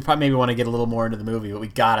we probably maybe want to get a little more into the movie, but we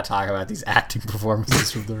got to talk about these acting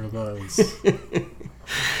performances from the Ramones.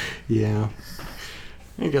 Yeah.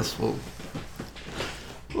 I guess we'll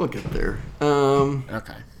get there.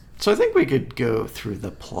 Okay. So I think we could go through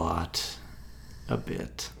the plot a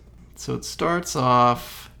bit. So it starts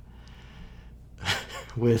off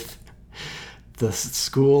with the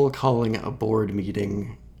school calling a board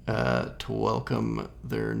meeting to welcome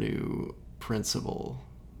their new principal,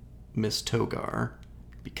 Miss Togar,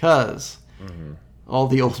 because all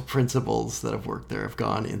the old principals that have worked there have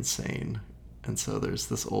gone insane. And so there's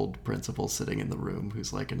this old principal sitting in the room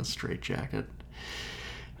who's like in a straitjacket.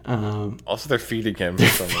 Also, they're feeding him. For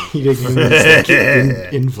some reason. Feeding him as like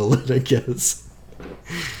an invalid, I guess.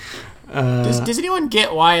 Does anyone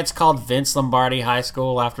get why it's called Vince Lombardi High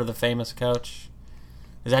School after the famous coach?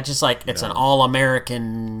 Is that just like it's an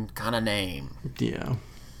all-American kind of name? Yeah,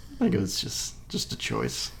 I think it was just a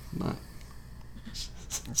choice. Not,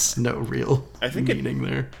 it's no real meaning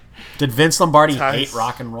there. Did Vince Lombardi hate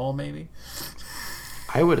rock and roll? Maybe.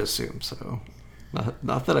 I would assume so.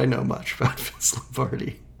 Not that I know much about Vince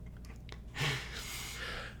Lombardi.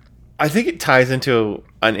 I think it ties into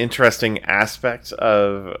an interesting aspect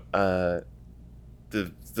of the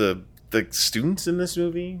students in this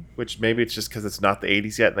movie, which maybe it's just because it's not the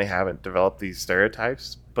 80s yet and they haven't developed these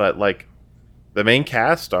stereotypes. But like the main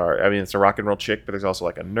cast it's a rock and roll chick, but there's also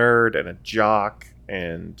like a nerd and a jock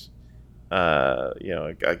and a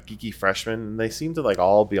geeky freshman. And they seem to like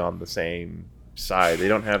all be on the same side. They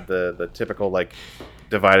don't have the typical like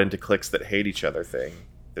divide into cliques that hate each other thing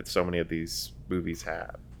that so many of these movies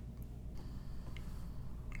have.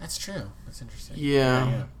 That's true. That's interesting.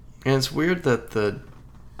 Yeah. And it's weird that the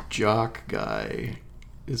jock guy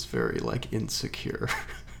is very like insecure.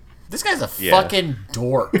 This guy's a fucking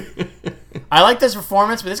dork. I like this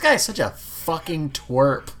performance, but this guy is such a fucking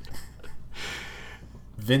twerp.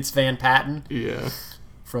 Vince Van Patten. Yeah.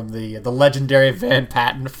 From the legendary Van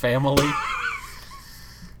Patten family.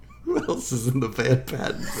 Who else is in the Van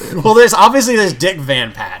Patten family? Well, there's Dick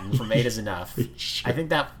Van Patten from Eight Is Enough. Sure. I think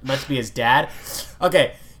that must be his dad.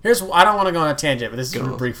 Okay, I don't want to go on a tangent, but this is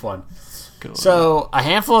a brief one. So, a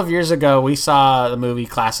handful of years ago, we saw the movie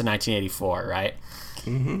Class of 1984, right?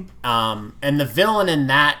 Mm-hmm. And the villain in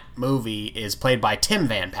that movie is played by Tim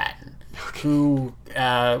Van Patten, who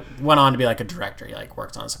went on to be like a director. He like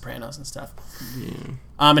works on Sopranos and stuff. Yeah.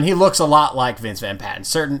 And he looks a lot like Vince Van Patten.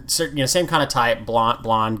 Certain same kind of type,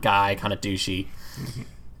 blonde guy, kind of douchey. Mm-hmm.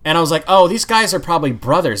 And I was like, oh, these guys are probably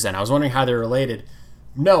brothers then. I was wondering how they're related.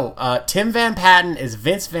 No, Tim Van Patten is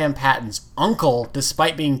Vince Van Patten's uncle,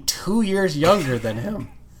 despite being 2 years younger than him.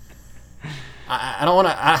 I don't want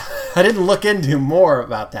to... I didn't look into more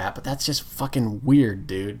about that, but that's just fucking weird,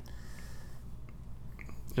 dude.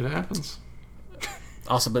 It happens.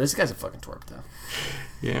 Also, but this guy's a fucking twerp, though.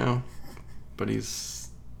 Yeah. But he's...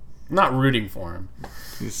 I'm not rooting for him.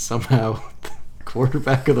 He's somehow the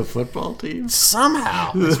quarterback of the football team.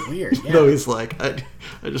 Somehow. It's weird, yeah. No, he's like, I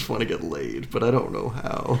just want to get laid, but I don't know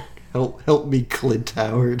how. Help me, Clint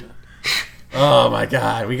Howard. Oh my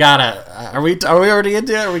God, we gotta. Are we already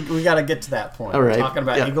into it? We gotta get to that point. All right, We're talking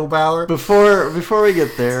about Eagle Bauer. Before we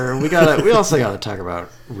get there, we also gotta talk about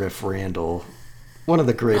Riff Randall, one of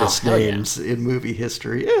the greatest names in movie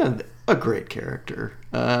history, and a great character.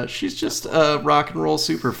 She's just a rock and roll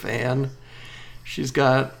super fan. She's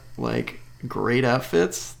got like great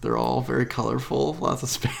outfits. They're all very colorful, lots of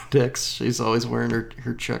spandex. She's always wearing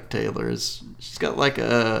her Chuck Taylors. She's got like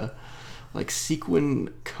a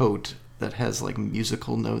sequin coat that has like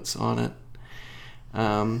musical notes on it.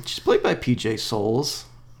 She's played by PJ Soles,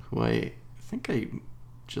 who I think I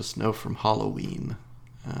just know from Halloween.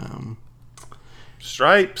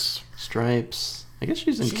 Stripes. I guess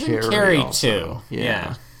she's in She's in Carrie, Carrie, also. too.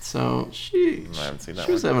 Yeah. So she haven't seen that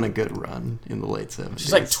she was one. having a good run in the late 70s.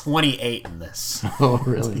 She's like 28 in this. Oh,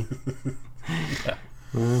 really?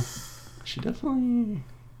 Well, she definitely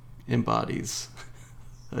embodies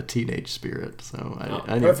a teenage spirit. So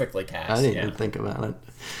I didn't, Perfectly cast. I didn't even think about it.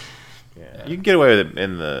 Yeah. You can get away with it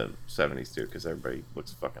in the 70s too, because everybody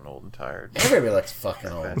looks fucking old and tired. Everybody looks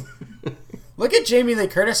fucking old. Look at Jamie Lee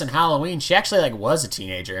Curtis in Halloween. She actually was a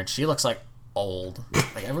teenager, and she looks like old.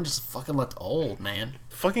 Like everyone just fucking looked old, man.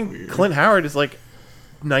 Fucking Clint Howard is like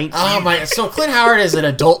 19. Oh my! So Clint Howard is an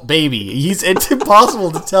adult baby. It's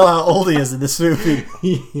impossible to tell how old he is in this movie.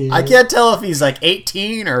 I can't tell if he's like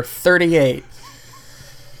 18 or 38.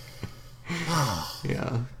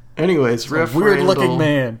 Yeah. Anyways, Riff Weird-looking Randall,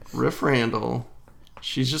 man. Riff Randall.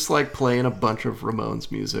 She's just like playing a bunch of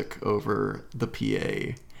Ramones music over the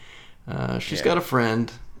PA. She's got a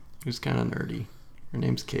friend who's kind of nerdy. Her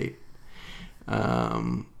name's Kate.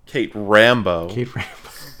 Kate Rambo. Kate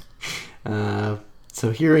Rambo.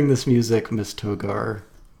 So hearing this music, Miss Togar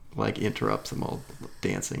like interrupts them all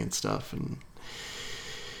dancing and stuff, and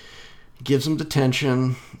gives them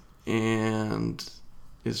detention, and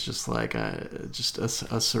is just like just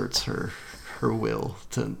asserts her will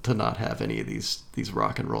to not have any of these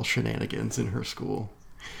rock and roll shenanigans in her school.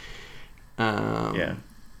 Yeah.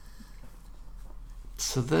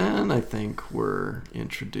 So then I think we're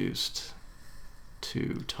introduced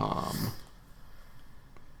to Tom.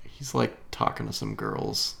 He's like talking to some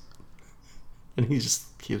girls, and he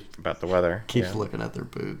just keeps About the weather. looking at their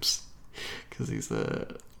boobs because he's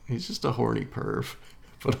just a horny perv,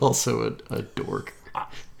 but also a dork.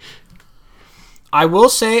 I will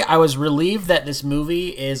say I was relieved that this movie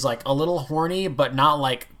is like a little horny, but not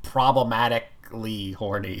like problematically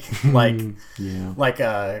horny, like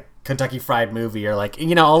a Kentucky Fried Movie or like a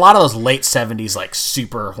lot of those late 70s like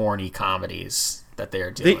super horny comedies that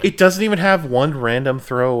they're doing. It doesn't even have one random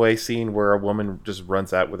throwaway scene where a woman just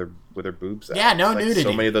runs out with her boobs out. Yeah, no like nudity.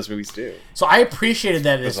 So many of those movies do. So I appreciated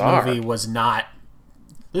that this Bizarre. movie was not.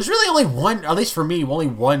 There's really only one, at least for me, only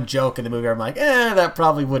one joke in the movie where I'm like, that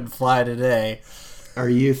probably wouldn't fly today. Are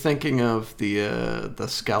you thinking of the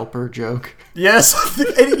scalper joke? Yes, and,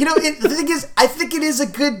 the thing is, I think it is a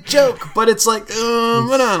good joke, but it's like, but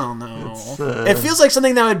I don't know. It feels like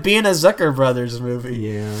something that would be in a Zucker Brothers movie.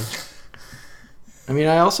 Yeah. I mean,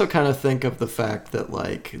 I also kind of think of the fact that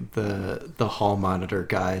like the hall monitor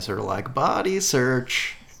guys are like body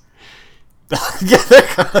search. Yeah,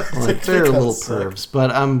 They're little pervs,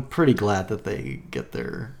 but I'm pretty glad that they get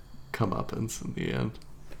their comeuppance in the end.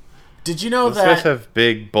 Did you know Those guys that? have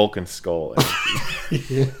big bulk and skull. Do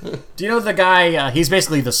you know the guy? He's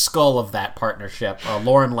basically the skull of that partnership.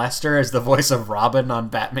 Lauren Lester is the voice of Robin on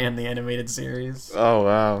Batman the Animated Series. Oh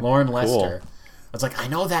wow, Lauren Cool. Lester. I was like, I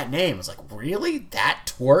know that name. I was like, really? That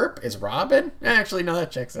twerp is Robin? Actually, no,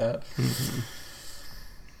 that checks out.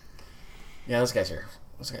 Yeah, those guys are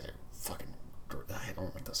fucking. I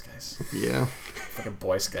don't like those guys. Yeah. Fucking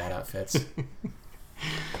Boy Scout outfits.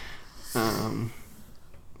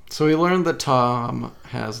 So we learned that Tom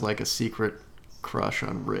has like a secret crush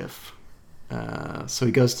on Riff. So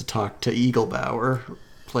he goes to talk to Eaglebauer,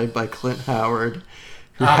 played by Clint Howard,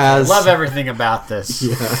 who has. I love everything about this.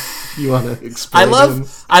 Yeah, you want to explain?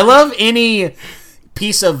 I love any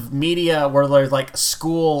piece of media where there's like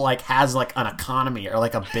school like has like an economy or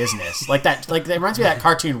like a business like that. Like it reminds me of that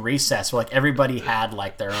cartoon Recess where like everybody had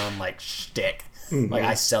like their own like shtick. Mm-hmm. Like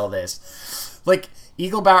I sell this. Like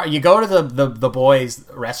Eaglebauer, you go to the boys'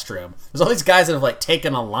 restroom. There's all these guys that have like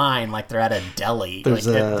taken a line like they're at a deli, There's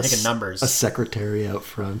like taking numbers. a secretary out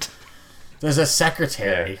front. There's a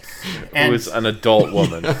secretary, Who is an adult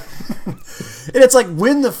woman? And it's like,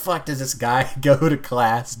 when the fuck does this guy go to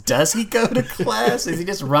class? Does he go to class? Does he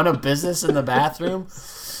just run a business in the bathroom?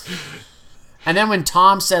 And then when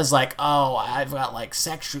Tom says like, "Oh, I've got like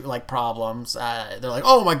sexual like problems," they're like,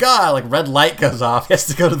 "Oh my god!" Like red light goes off. He has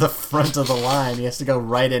to go to the front of the line. He has to go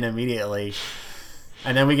right in immediately.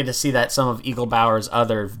 And then we get to see that some of Eaglebauer's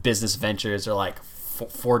other business ventures are like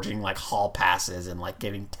forging like hall passes and like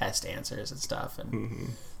giving test answers and stuff,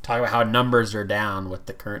 and talking about how numbers are down with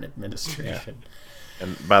the current administration. Yeah.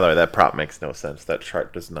 And by the way, that prop makes no sense. That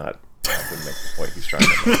chart does not make the point he's trying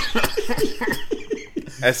to make.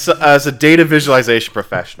 As a data visualization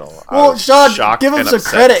professional, Well, Sean, shocked give him and some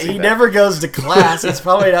upset credit. to see He that. never goes to class. He's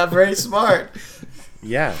probably not very smart.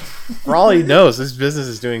 Yeah, for all he knows, this business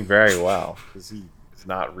is doing very well because he is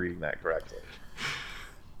not reading that correctly.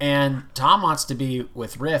 And Tom wants to be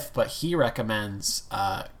with Riff, but he recommends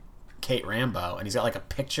Kate Rambo, and he's got like a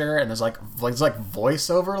picture, and there's like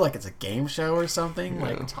voiceover, like it's a game show or something,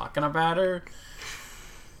 like talking about her.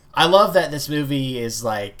 I love that this movie is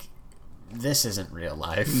like, this isn't real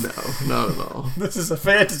life. No, not at all. This is a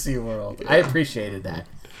fantasy world. I appreciated that.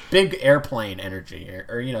 Big airplane energy,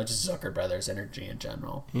 or just Zucker Brothers energy in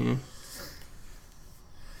general. Yeah.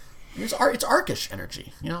 It's Arkish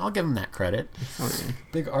energy. I'll give him that credit. Oh, yeah.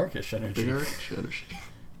 Big Arkish energy. Big Arkish energy.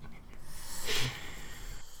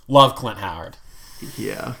 Love Clint Howard.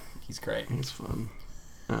 Yeah, He's great. it's fun.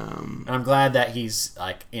 And I'm glad that he's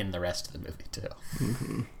like in the rest of the movie too.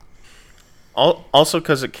 Mm-hmm. Also,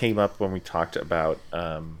 because it came up when we talked about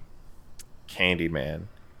Candyman,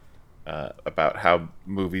 about how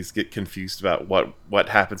movies get confused about what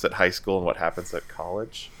happens at high school and what happens at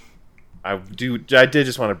college. I did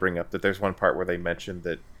just want to bring up that there's one part where they mentioned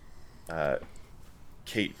that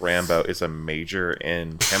Kate Rambo is a major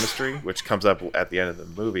in chemistry, which comes up at the end of the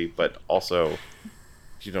movie, but also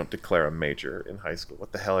you don't declare a major in high school.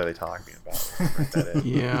 What the hell are they talking about? Write that in.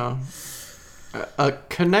 Yeah.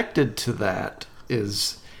 Connected to that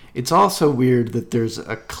is, it's also weird that there's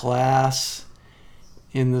a class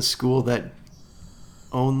in the school that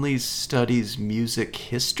only studies music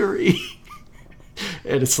history.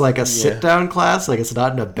 And it's like a sit-down class, like it's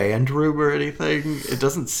not in a band room or anything. It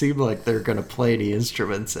doesn't seem like they're going to play any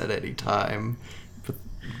instruments at any time. But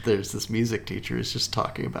there's this music teacher who's just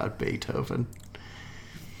talking about Beethoven.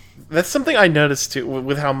 That's something I noticed too,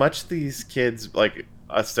 with how much these kids like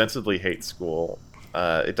ostensibly hate school.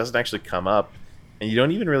 It doesn't actually come up, and you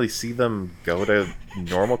don't even really see them go to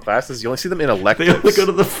normal classes. You only see them in electives. They only go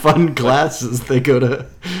to the fun classes. They go to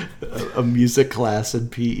a music class in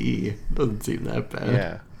PE. Doesn't seem that bad.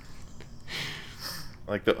 Yeah.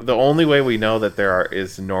 Like the only way we know that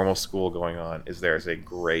is normal school going on is there's a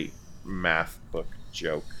great math book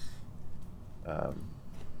joke.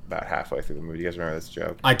 About halfway through the movie. Do you guys remember this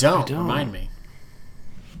joke? I don't. I don't. Remind me.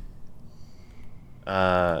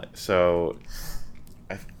 So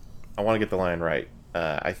I want to get the line right.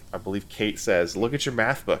 I believe Kate says, "Look at your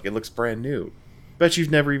math book. It looks brand new. Bet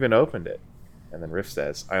you've never even opened it." And then Riff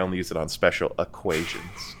says, "I only use it on special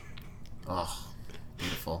equations." Oh,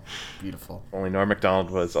 beautiful, beautiful. Only Norm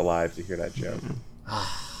Macdonald was alive to hear that joke.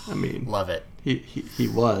 I mean, Love it. he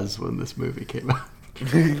was when this movie came out.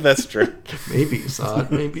 That's true. Maybe you saw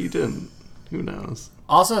it, maybe you didn't. Who knows?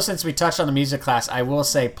 Also, since we touched on the music class, I will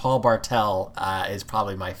say Paul Bartel is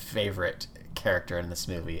probably my favorite character in this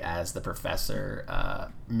movie as the professor,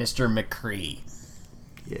 Mr. McCree.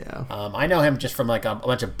 Yeah. I know him just from like a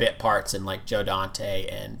bunch of bit parts in like Joe Dante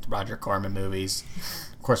and Roger Corman movies.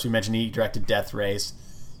 Of course, we mentioned he directed Death Race.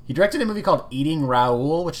 He directed a movie called Eating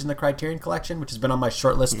Raoul, which is in the Criterion Collection, which has been on my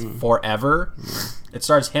short list forever. It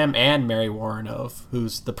stars him and Mary Warrenov,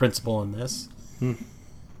 who's the principal in this.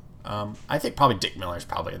 I think probably Dick Miller's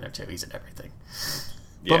probably in there too. He's in everything.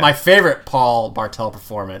 Yeah. But my favorite Paul Bartel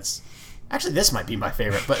performance, actually this might be my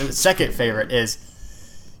favorite, but the second favorite is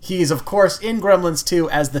he's of course in Gremlins 2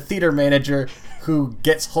 as the theater manager who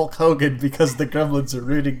gets Hulk Hogan because the Gremlins are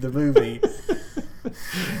ruining the movie.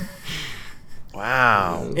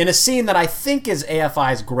 Wow. In a scene that I think is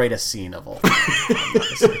AFI's greatest scene of all time. if I'm not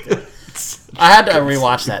mistaken. I had to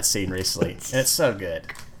rewatch that scene recently, and it's so good.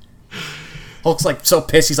 Hulk's like so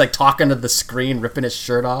pissed, he's like talking to the screen, ripping his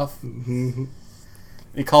shirt off.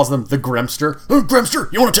 He calls them the Gremster. Oh,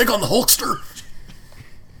 Gremster, you want to take on the Hulkster?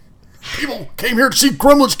 People came here to see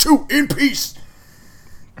Gremlins 2 in peace.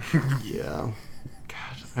 Yeah.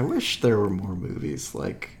 God, I wish there were more movies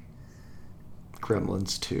like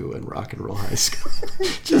Gremlins 2 and Rock and Roll High School.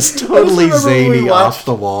 Just totally remember when we zany, watched- off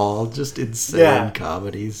the wall, just insane Yeah.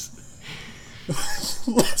 comedies.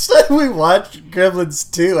 Last time we watched Gremlins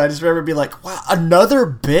 2, I just remember being like, wow, another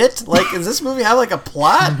bit? Like, does this movie have like a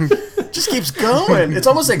plot? It just keeps going. It's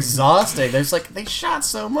almost exhausting. There's like, they shot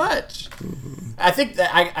so much. I think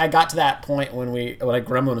that I got to that point when a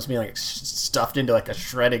Gremlin was being like stuffed into like a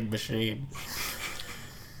shredding machine.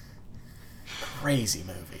 Crazy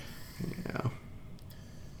movie. Yeah.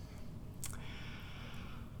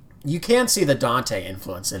 You can see the Dante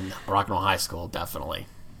influence in Rock and Roll High School, definitely.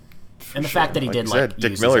 And the fact that he Like did you like said, Dick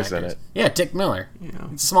use his Miller's in actors. it. Yeah, Dick Miller. Yeah.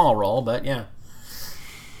 It's a small role, but yeah.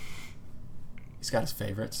 He's got his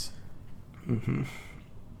favorites.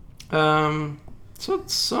 So at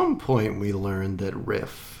some point we learned that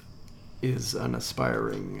Riff is an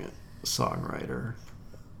aspiring songwriter.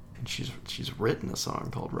 And she's written a song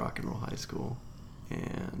called Rock and Roll High School.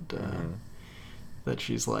 And that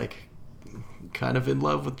she's like kind of in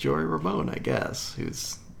love with Joey Ramone, I guess,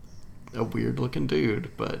 who's a weird looking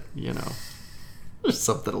dude, but there's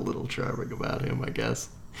something a little charming about him, I guess.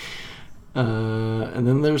 And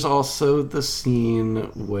then there's also the scene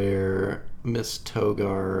where Miss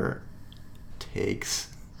Togar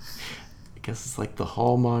takes guess it's like the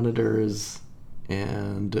hall monitors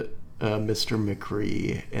and Mr.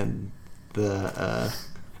 McCree and the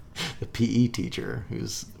PE teacher,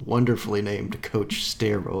 who's wonderfully named Coach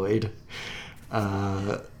Steroid.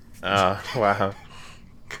 Wow.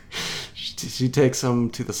 She takes them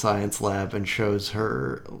to the science lab and shows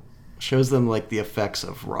them like the effects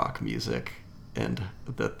of rock music, and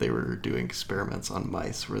that they were doing experiments on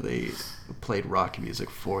mice where they played rock music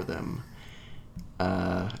for them.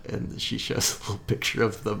 And she shows a little picture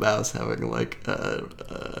of the mouse having like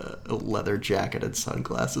a leather jacket and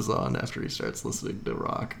sunglasses on after he starts listening to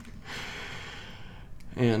rock.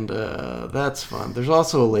 And that's fun. There's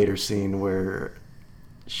also a later scene where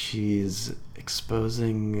she's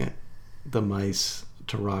exposing the mice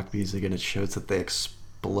to rock music, and it shows that they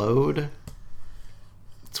explode.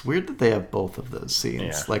 It's weird that they have both of those scenes.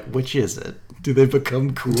 Yeah. Like, which is it? Do they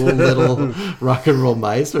become cool little rock and roll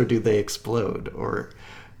mice, or do they explode? Or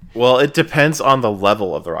Well, it depends on the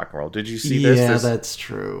level of the rock and roll. Did you see this? yeah, that's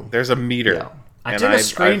true. There's a meter. Yeah. I and took a I've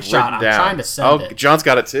screenshot. written I'm down- trying to send it. John's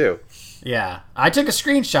got it too. Yeah, I took a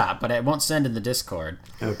screenshot, but it won't send in the Discord.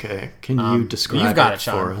 Okay, can you describe you've got it it,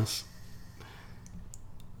 Sean. for us?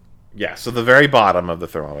 Yeah, so the very bottom of the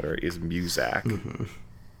thermometer is Muzak.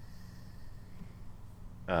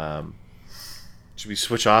 Should we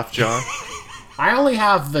switch off, John? I only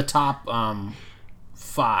have the top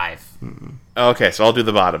 5. Okay, so I'll do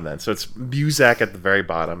the bottom then. So it's Muzak at the very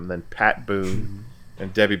bottom, then Pat Boone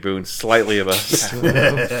and Debbie Boone slightly above.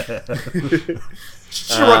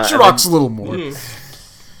 She rocks a little more. You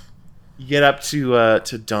get up to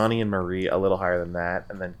Donnie and Marie a little higher than that,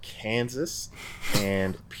 and then Kansas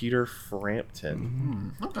and Peter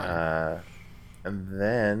Frampton. Okay. And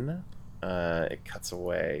then it cuts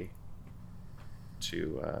away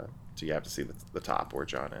to you have to see the top where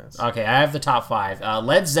John is. Okay, I have the top 5.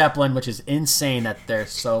 Led Zeppelin, which is insane that they're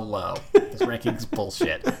so low. This ranking's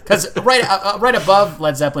bullshit. Because right above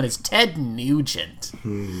Led Zeppelin is Ted Nugent.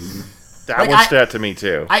 That Like, one stood out to me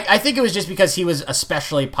too. I think it was just because he was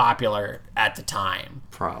especially popular at the time.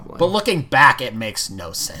 Probably. But looking back, it makes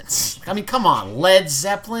no sense. I mean, come on, Led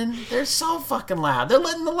Zeppelin? They're so fucking loud. They're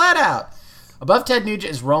letting the lead out. Above Ted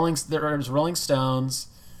Nugent is Rolling Stones.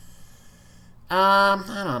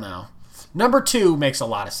 I don't know. Number 2 makes a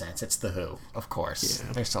lot of sense. It's The Who, of course.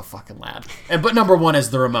 Yeah. They're so fucking loud. But number 1 is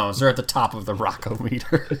The Ramones. They're at the top of the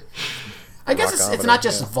rockometer. I guess it's not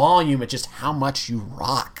just volume, it's just how much you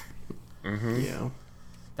rock. Yeah.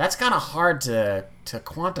 That's kind of hard to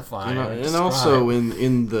quantify. or And describe. also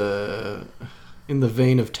in the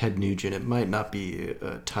vein of Ted Nugent, it might not be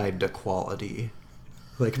tied to quality.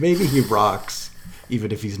 Like, maybe he rocks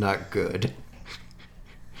even if he's not good.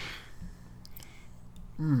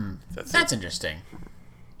 That's interesting.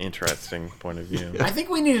 Interesting point of view. I think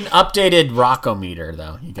we need an updated rockometer,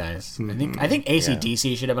 though, you guys. I think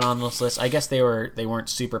AC/DC should have been on this list. I guess they weren't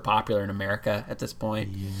super popular in America at this point.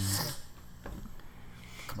 Yeah.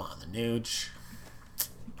 Come on, the Nuge.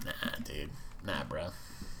 Nah, dude. Nah, bro.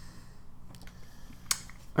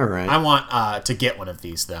 All right. I want to get one of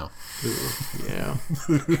these, though. Yeah.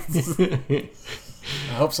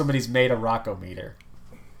 I hope somebody's made a rockometer,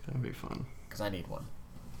 That'd be fun. because I need one.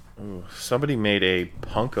 Ooh, somebody made a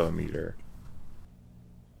punkometer,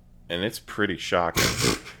 and it's pretty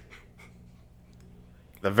shocking.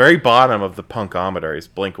 The very bottom of the punkometer is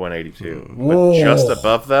Blink-182, Whoa. but just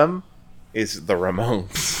above them is the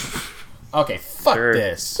Ramones. Okay, fuck Third.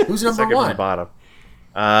 this. Who's number Second from 1?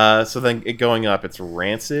 bottom. So then going up, it's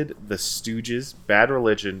Rancid, The Stooges, Bad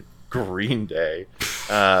Religion, Green Day,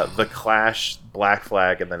 The Clash, Black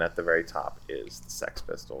Flag, and then at the very top is the Sex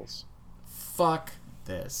Pistols. Fuck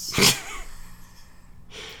this.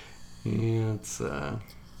 Yeah, it's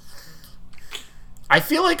I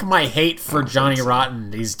feel like my hate for Johnny Rotten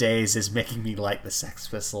these days is making me like the Sex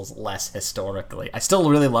Pistols less historically. I still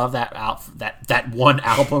really love that that one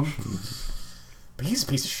album, but he's a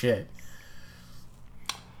piece of shit.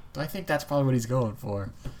 I think that's probably what he's going for.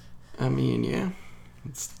 I mean, yeah.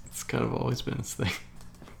 It's kind of always been his thing.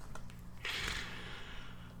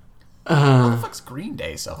 How the fuck's Green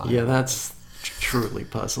Day so high? Yeah, that's truly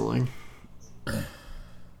puzzling.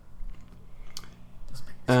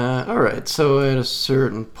 Alright, so at a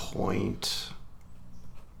certain point,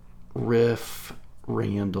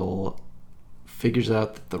 Randall figures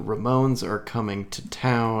out that the Ramones are coming to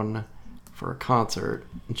town for a concert,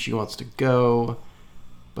 and she wants to go,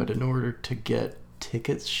 but in order to get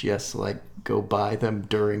tickets, she has to, go buy them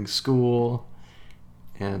during school,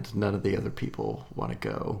 and none of the other people want to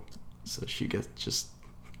go. So she just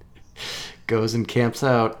goes and camps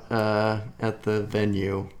out at the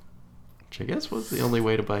venue, which I guess was the only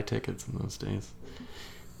way to buy tickets in those days.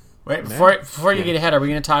 Wait, before you get ahead, are we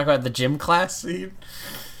going to talk about the gym class scene?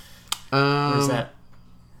 Where's that?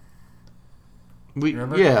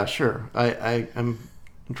 Remember? Yeah, sure. I'm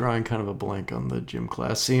drawing kind of a blank on the gym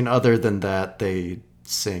class scene. Other than that, they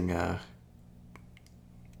sing.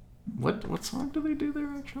 What song do they do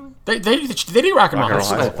there actually? They do rock and roll. Rock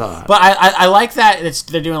and Roll I thought. But I like that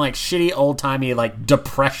they're doing like shitty old timey like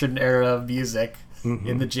depression era music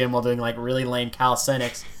in the gym while doing like really lame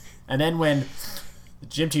calisthenics, and then when the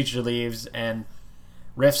gym teacher leaves and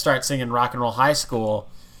Riff starts singing Rock and Roll High School,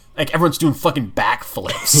 like everyone's doing fucking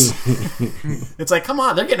backflips. It's like, come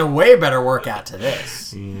on, they're getting a way better workout to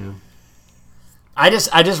this. Yeah. I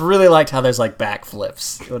just really liked how there's like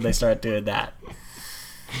backflips when they start doing that.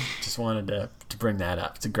 Just wanted to bring that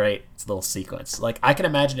up. It's a little sequence. Like I can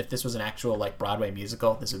imagine if this was an actual like Broadway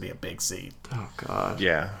musical, this would be a big scene. Oh God.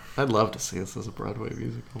 Yeah. I'd love to see this as a Broadway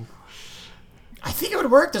musical. I think it would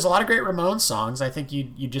work. There's a lot of great Ramones songs. I think you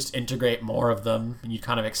just integrate more of them and you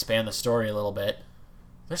kind of expand the story a little bit.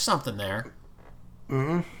 There's something there.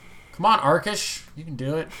 Mm-hmm. Come on, Arkish, you can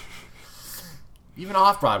do it. Even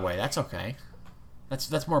off Broadway, that's okay.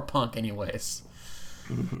 That's more punk, anyways.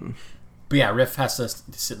 Mm-hmm. But yeah, Riff has to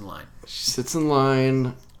sit in line. She sits in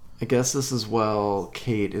line. I guess this is while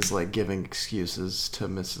Kate is like giving excuses to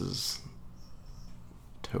Mrs.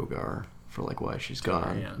 Togar for like why she's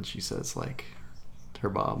gone, yeah. and she says like her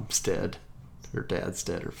mom's dead, her dad's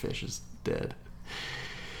dead, her fish is dead.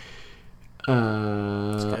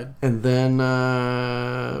 good. And then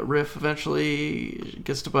Riff eventually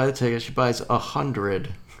gets to buy the ticket. She buys 100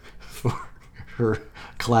 for her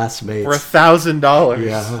classmates For $1,000.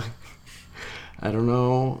 Yeah. I don't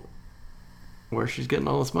know where she's getting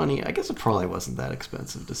all this money. I guess it probably wasn't that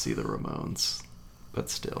expensive to see the Ramones, but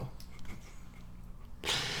still.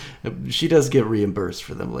 She does get reimbursed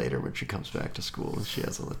for them later when she comes back to school and she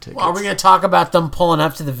has all the tickets. Well, are we going to talk about them pulling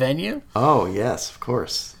up to the venue? Oh, yes, of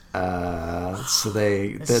course. So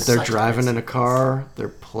they're such driving a in a car. They're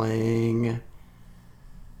playing.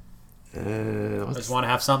 Just want to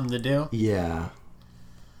have something to do? Yeah.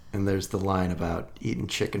 And there's the line about eating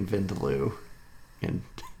chicken vindaloo.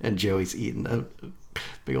 And Joey's eating a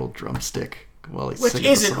big old drumstick while he's Which singing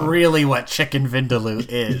the isn't song. really what chicken vindaloo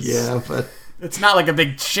is. Yeah, but It's not like a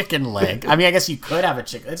big chicken leg. I mean, I guess you could have a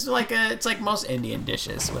chicken. It's like most Indian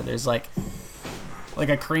dishes where there's like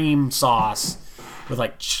a cream sauce with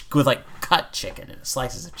cut chicken and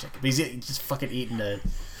slices of chicken. But he's just fucking eating a.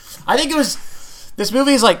 I think it was. This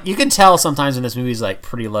movie is like, you can tell sometimes when this movie is like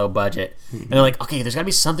pretty low budget, and they're like, okay, there's got to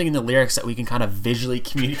be something in the lyrics that we can kind of visually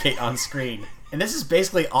communicate on screen. And this is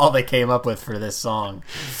basically all they came up with for this song.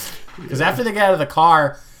 Because after they get out of the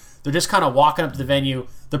car, they're just kind of walking up to the venue.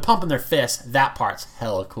 They're pumping their fists. That part's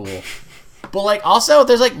hella cool. But like, also,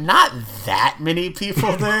 there's like not that many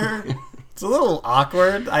people there. It's a little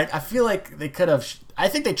awkward. I feel like they could have. I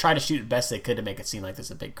think they tried to shoot it best they could to make it seem like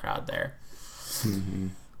there's a big crowd there. Mm-hmm.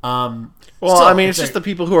 Well, Still, I mean, it's just the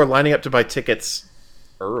people who are lining up to buy tickets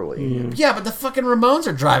early. Yeah, but the fucking Ramones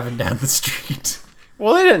are driving down the street.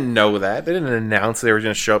 Well, they didn't know that. They didn't announce they were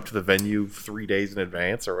going to show up to the venue 3 days in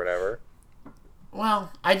advance or whatever.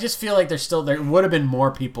 Well, I just feel like there would have been more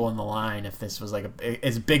people in the line if this was like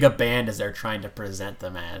as big a band as they're trying to present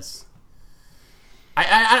them as.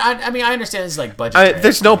 I mean, I understand this is like budget.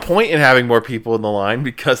 There's no point in having more people in the line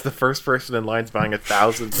because the first person in line is buying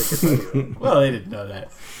 1,000 tickets anyway. Well, they didn't know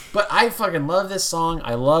that. But I fucking love this song.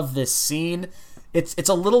 I love this scene. It's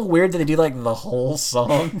a little weird that they do like the whole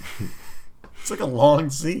song. It's like a long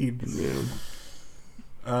scene.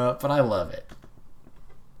 yeah. But I love it.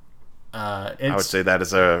 I would say that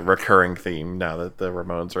is a recurring theme now that the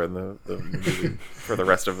Ramones are in the movie for the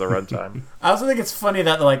rest of the runtime. I also think it's funny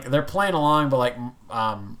that like they're playing along, but like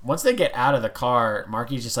once they get out of the car,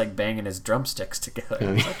 Marky's just like banging his drumsticks together.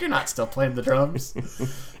 It's like, you're not still playing the drums.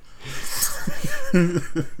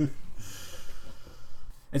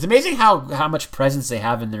 It's amazing how much presence they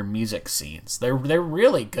have in their music scenes. They're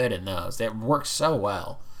really good in those. They work so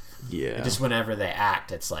well. Yeah. Just whenever they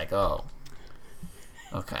act, it's like, oh,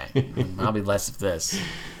 okay, I'll be less of this.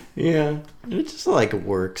 Yeah. It just like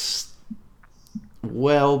works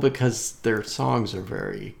well because their songs are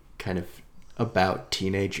very kind of about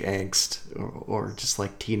teenage angst or just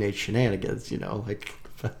like teenage shenanigans, you know, like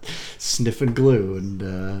sniffing glue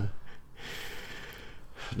and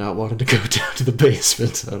not wanting to go down to the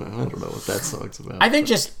basement. I don't know what that song's about. I think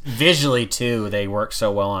just visually too, they work so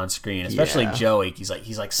well on screen. Especially Yeah. Joey. He's like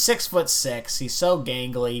 6'6". He's so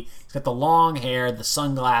gangly. He's got the long hair, the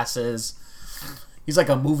sunglasses. He's like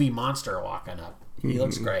a movie monster walking up. He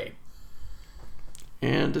looks great.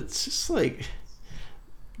 And it's just like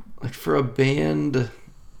for a band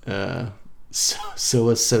so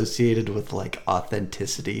associated with like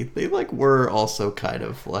authenticity. They like were also kind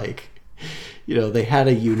of like, they had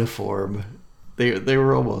a uniform. They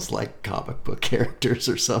were almost like comic book characters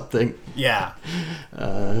or something. Yeah.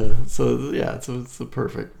 So yeah, it's a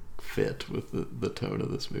perfect fit with the tone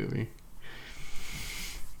of this movie.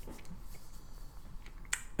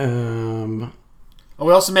 We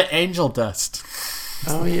also met Angel Dust.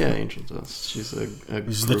 Oh yeah, Angel Dust. She's a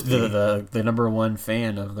She's groupie. the number one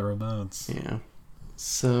fan of the Ramones. Yeah.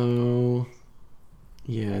 So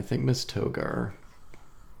yeah, I think Miss Togar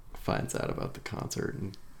finds out about the concert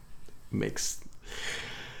and makes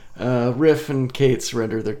Riff and Kate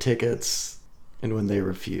surrender their tickets, and when they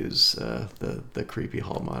refuse, the creepy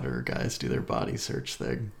hall monitor guys do their body search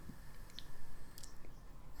thing.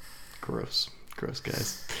 Gross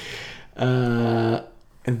guys.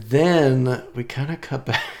 And then we kind of cut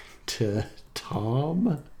back to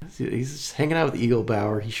Tom. He's just hanging out with Eagle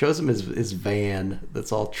Bauer. He shows him his van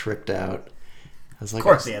that's all tricked out. Has like Of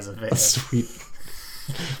course he has a van. A sweet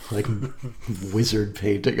like wizard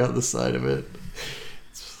painting on the side of it.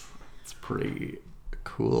 It's pretty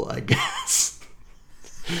cool, I guess.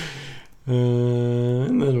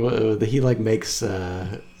 And then he like makes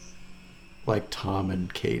like Tom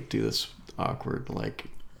and Kate do this awkward like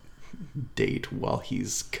date while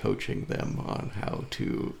he's coaching them on how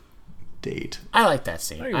to date. I like that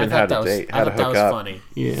scene. Not I even thought how that to was, date, I how to thought that hook was up. funny.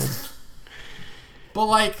 Yeah. But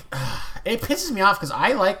like, it pisses me off because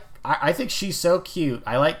I think she's so cute.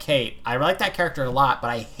 I like Kate. I like that character a lot, but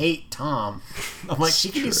I hate Tom. I'm like, she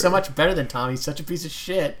can be so much better than Tom. He's such a piece of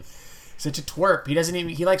shit. Such a twerp.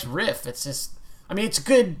 He likes Riff. It's just, I mean, it's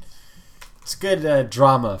good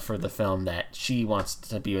drama for the film that she wants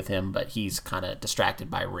to be with him, but he's kind of distracted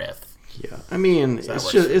by Riff. Yeah, I mean, that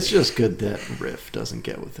it's works just good that Riff doesn't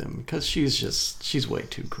get with him because she's way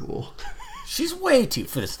too cool. She's way too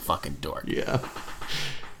for this fucking dork. Yeah.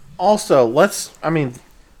 Also,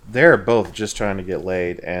 they're both just trying to get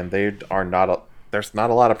laid, and they are not. There's not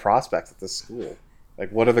a lot of prospects at this school.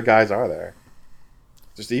 Like, what other guys are there?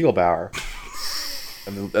 Just Eagle Bauer,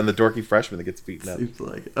 and the dorky freshman that gets beaten up. Seems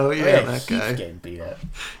like, oh yeah, that he's guy. getting beat up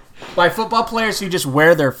by football players who just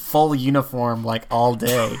wear their full uniform like all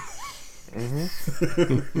day.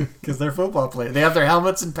 Because they're football players. They have their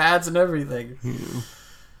helmets and pads and everything. Yeah.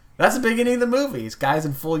 That's the beginning of the movie. It's guys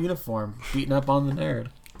in full uniform beating up on the nerd.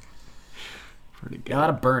 Pretty good. A lot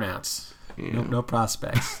of burnouts. Yeah. No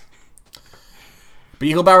prospects. But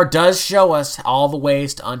Eagle Bauer does show us all the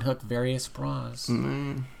ways to unhook various bras.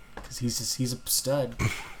 Because he's a stud.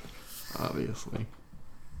 Obviously.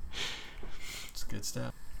 It's good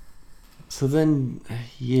stuff. So then,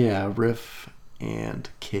 yeah, Riff and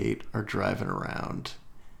Kate are driving around,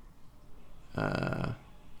 and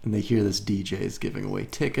they hear this DJ's giving away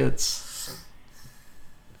tickets.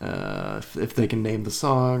 If they can name the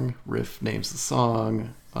song, Riff names the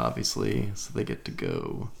song, obviously, so they get to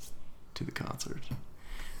go to the concert.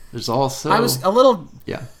 There's also... I was a little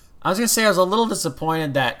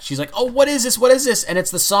disappointed that she's like, oh, what is this? And it's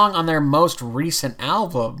the song on their most recent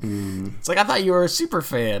album. It's like, I thought you were a super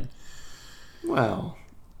fan. Well,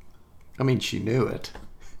 I mean, she knew it.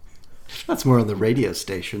 That's more on the radio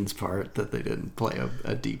station's part that they didn't play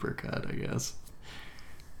a deeper cut, I guess.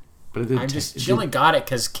 But it did. She only got it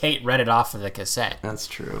because Kate read it off of the cassette. That's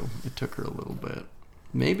true. It took her a little bit.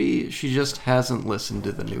 Maybe she just hasn't listened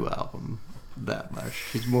to the new album that much.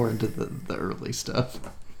 She's more into the early stuff.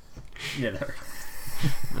 Yeah,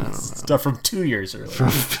 I don't know. stuff from 2 years earlier.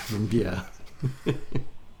 From yeah.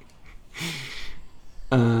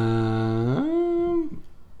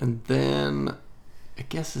 And then, I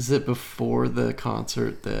guess, is it before the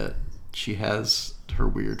concert that she has her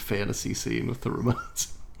weird fantasy scene with the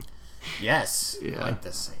Ramones? Yes, Yeah. I like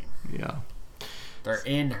this scene. Yeah. They're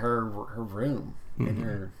in her room. In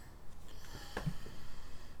her,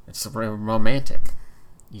 it's romantic.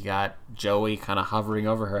 You got Joey kind of hovering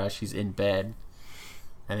over her as she's in bed,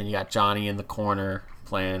 and then you got Johnny in the corner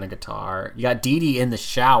playing a guitar. You got Dee Dee in the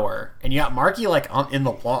shower, and you got Marky like on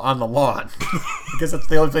the lawn because that's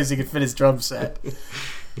the only place he could fit his drum set.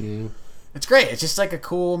 Yeah. It's great. It's just like a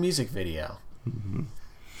cool music video.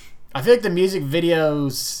 I feel like the music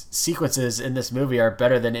videos sequences in this movie are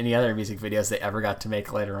better than any other music videos they ever got to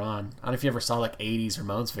make later on. I don't know if you ever saw like 80s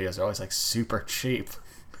Ramones videos. They're always like super cheap.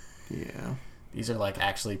 Yeah. These are like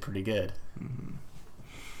actually pretty good.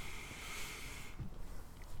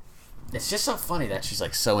 It's just so funny that she's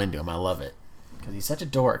like so into him. I love it because he's such a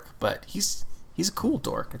dork, but he's a cool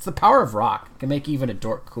dork. It's the power of rock. It can make even a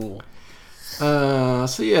dork cool. So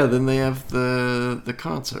yeah, then they have the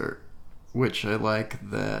concert, which I like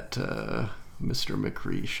that Mr.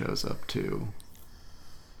 McCree shows up to.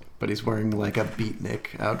 but he's wearing like a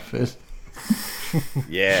beatnik outfit.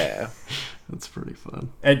 Yeah. That's pretty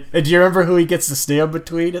fun. And do you remember who he gets to stand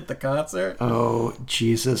between at the concert? Oh,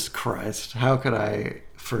 Jesus Christ. How could I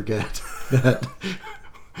forget that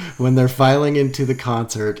when they're filing into the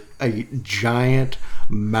concert, a giant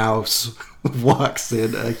mouse walks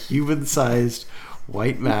in, a human-sized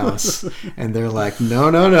white mouse, and they're like,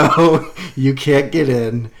 no, you can't get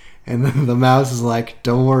in. And then the mouse is like,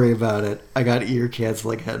 don't worry about it. I got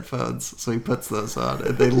ear-canceling headphones. So he puts those on,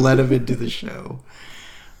 and they let him into the show.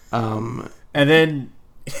 And then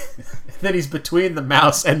he's between the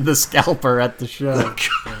mouse and the scalper at the show.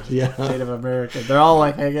 Yeah. Native American. They're all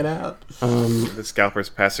like hanging out. The scalper's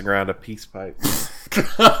passing around a peace pipe.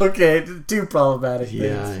 Okay, two problematic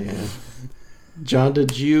things. Yeah. John,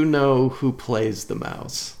 did you know who plays the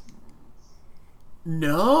mouse?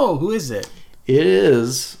 No, who is it? It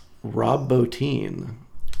is Rob Bottin.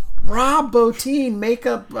 Rob Bottin,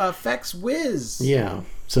 makeup effects whiz. Yeah.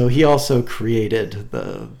 So he also created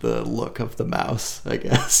the look of the mouse, I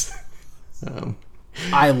guess.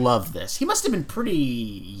 I love this. He must have been pretty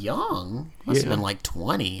young. Must have Yeah. been like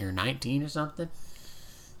 20 or 19 or something.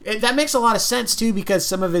 That makes a lot of sense too, because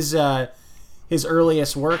some of his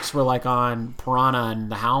earliest works were like on Piranha and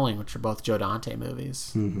The Howling, which are both Joe Dante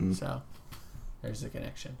movies. Mm-hmm. So there's the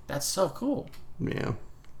connection. That's so cool. Yeah.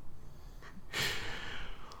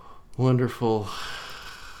 Wonderful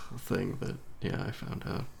thing that, I found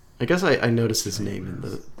out. I guess I noticed his name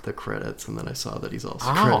in the credits, and then I saw that he's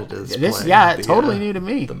also credited as playing totally new to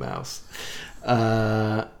me. the mouse.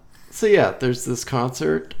 So yeah, there's this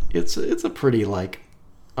concert. It's a pretty like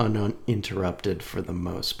uninterrupted for the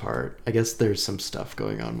most part. I guess there's some stuff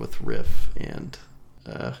going on with Riff and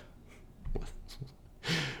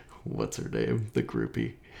what's her name? The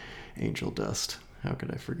groupie, Angel Dust. How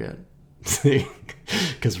could I forget?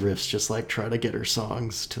 Because Riff's just like trying to get her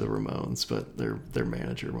songs to the Ramones, but their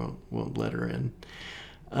manager won't let her in.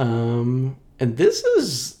 And this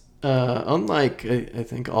is unlike I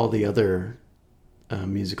think all the other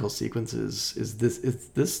musical sequences.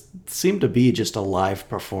 This seemed to be just a live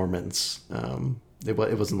performance. It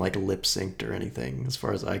wasn't like lip synced or anything, as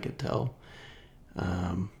far as I could tell.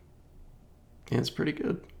 Yeah, it's pretty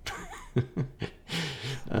good.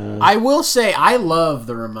 I will say I love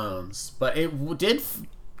the Ramones, but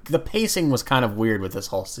the pacing was kind of weird with this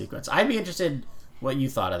whole sequence. I'd be interested what you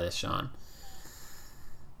thought of this, Sean.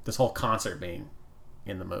 This whole concert being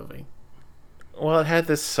in the movie. Well, it had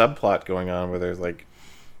this subplot going on where there's like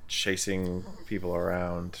chasing people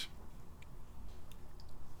around.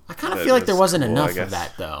 I kind of That feel like there was wasn't cool, I enough of guess.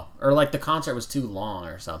 that though, or like the concert was too long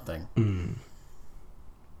or something.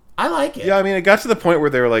 I like it. Yeah, I mean, it got to the point where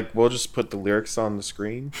they were like, we'll just put the lyrics on the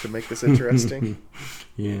screen to make this interesting.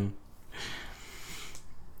 Yeah.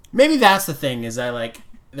 Maybe that's the thing, is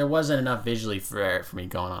there wasn't enough visually for me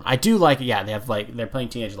going on. I do like it. Yeah, they have they're playing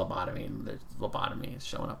Teenage Lobotomy, and the lobotomy is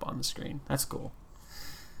showing up on the screen. That's cool.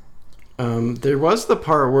 There was the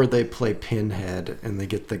part where they play Pinhead and they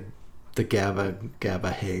get the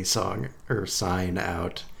Gabba Hey song or sign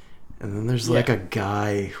out, and then there's like a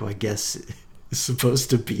guy who I guess is supposed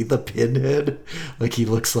to be the Pinhead. Like he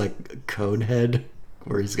looks like Conehead,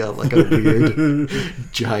 where he's got like a weird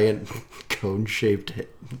giant cone-shaped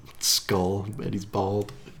skull and he's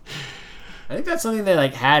bald. I think that's something they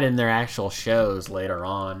had in their actual shows later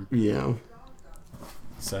on. Yeah.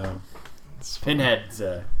 So It's fun. Pinhead's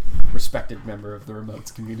a respected member of the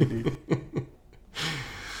Ramones community.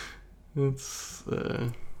 It's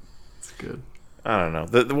good. I don't know.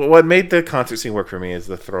 What made the concert scene work for me is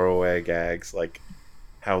the throwaway gags, like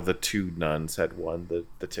how the two nuns had won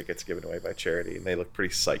the tickets given away by charity, and they look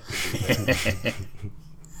pretty psyched to do that.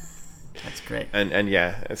 That's great. And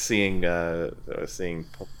yeah, seeing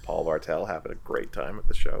Paul Bartel having a great time at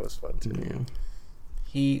the show was fun too. Yeah.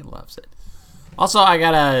 He loves it. Also, I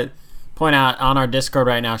gotta point out on our Discord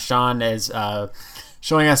right now, Sean is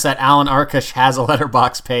showing us that Alan Arkush has a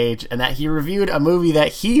Letterboxd page and that he reviewed a movie that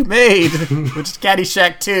he made, which is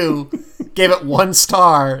Caddyshack 2, gave it 1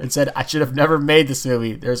 star and said, I should have never made this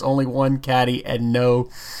movie. There's only one caddy and no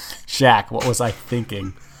shack. What was I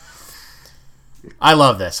thinking? I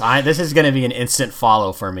love this. This is going to be an instant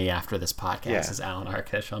follow for me after this podcast. Yeah. Is Alan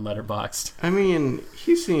Arkush on Letterboxd. I mean,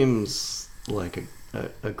 he seems like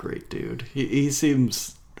a great dude. He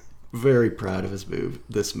seems very proud of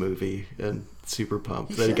this movie, and super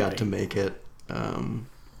pumped that he got to make it.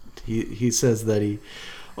 He says that he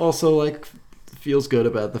also feels good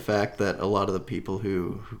about the fact that a lot of the people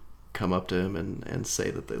who come up to him and say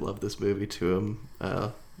that they love this movie to him,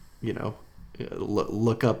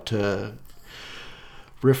 look up to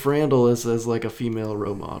Riff Randall as like a female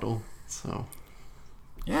role model. So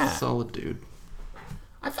Yeah. Solid dude.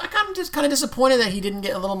 I'm just kind of disappointed that he didn't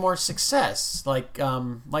get a little more success, like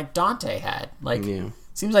Dante had. Like, Yeah.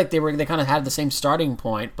 seems like they kind of had the same starting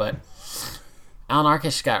point, but Alan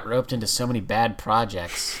Arkish got roped into so many bad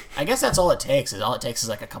projects. I guess that's all it takes. All it takes is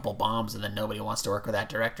like a couple bombs, and then nobody wants to work with that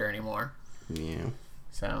director anymore. Yeah.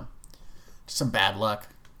 So, just some bad luck.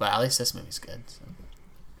 But at least this movie's good. So.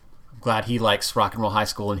 I'm glad he likes Rock and Roll High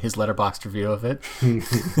School in his letterboxd review of it.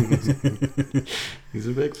 He's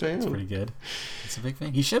a big fan. Pretty good. It's a big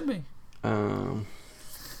thing. He should be.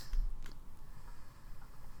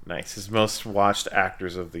 Nice. His most watched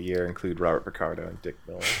actors of the year include Robert Picardo and Dick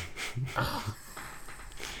Miller.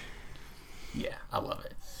 Yeah, I love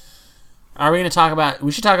it. Are we going to talk about...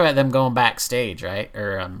 We should talk about them going backstage, right?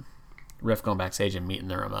 Or Riff going backstage and meeting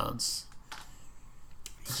the Ramones.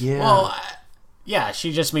 Yeah. Well, yeah,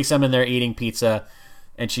 she just meets them in there eating pizza,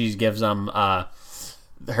 and she gives them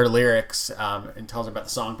her lyrics and tells them about the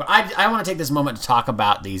song. But I want to take this moment to talk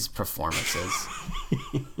about these performances.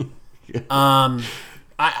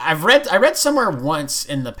 I read somewhere once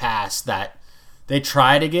in the past that they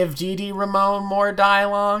try to give Dee Ramone more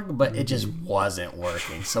dialogue, but it just wasn't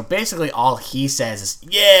working. So basically all he says is,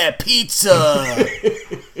 "Yeah, pizza!"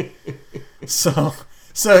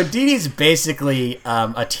 So Dee Dee's basically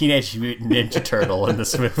a Teenage Mutant Ninja Turtle in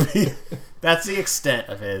this movie. That's the extent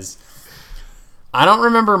of his. I don't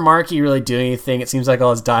remember Marky really doing anything. It seems like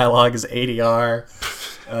all his dialogue is ADR.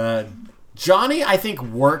 Johnny, I think,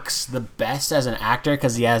 works the best as an actor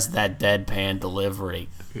because he has that deadpan delivery.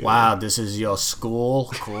 Yeah. Wow, this is your school?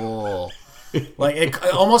 Cool. Like, it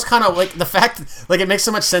almost kind of, like, the fact, like, it makes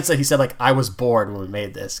so much sense that he said, like, I was bored when we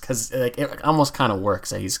made this. Because, like, it almost kind of works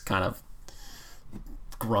that he's kind of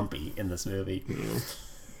grumpy in this movie. Yeah.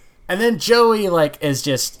 And then Joey, like, is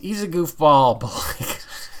just, he's a goofball, but, like,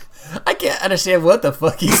 I can't understand what the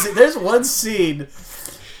fuck he's... There's one scene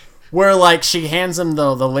where, like, she hands him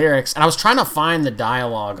the lyrics, and I was trying to find the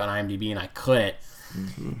dialogue on IMDb, and I couldn't.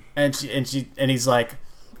 Mm-hmm. And he's like,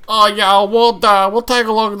 "Oh yeah, we'll take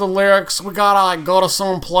a look at the lyrics. We gotta like go to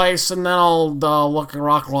some place, and then I'll look at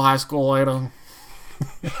Rock and Roll High School later."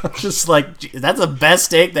 Just like, that's the best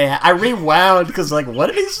take they had. I rewound because like, what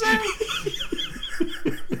did he say?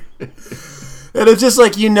 And it's just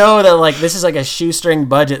like, you know that like this is like a shoestring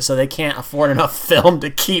budget, so they can't afford enough film to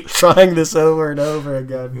keep trying this over and over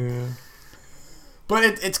again. Yeah.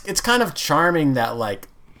 But it's kind of charming that like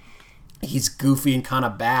he's goofy and kind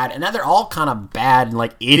of bad, and now they're all kind of bad and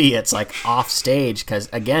like idiots like off stage, because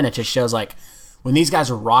again it just shows like when these guys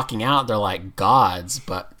are rocking out they're like gods,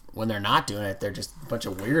 but when they're not doing it they're just a bunch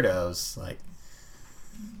of weirdos. Like,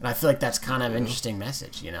 and I feel like that's kind of an interesting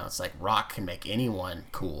message, you know. It's like rock can make anyone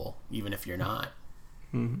cool, even if you're not.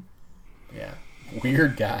 Mm-hmm. Yeah.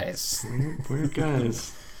 Weird guys. Weird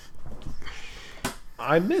guys.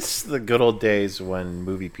 I miss the good old days when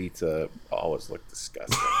movie pizza always looked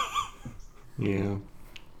disgusting. Yeah.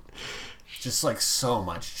 Just like so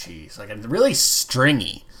much cheese. Like, it's really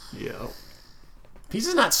stringy. Yeah.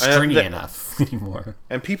 Pizza's not stringy enough anymore.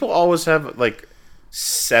 And people always have like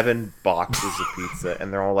 7 boxes of pizza,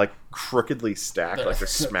 and they're all like crookedly stacked, like they're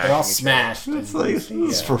smashing. They're all smashed. It's like this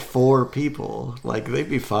is for 4 people. Like, they'd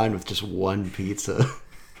be fine with just one pizza.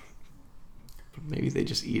 But maybe they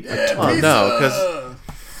just eat a ton. Oh no,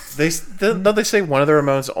 because don't they say one of the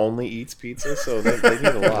Ramones only eats pizza, so they need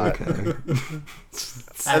a lot. Okay.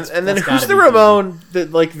 and then who's the Ramone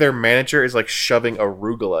that like their manager is like shoving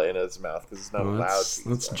arugula in his mouth because it's not allowed?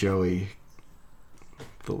 That's Joey,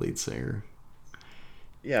 the lead singer.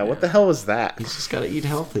 Yeah, what the hell is that? He's just got to eat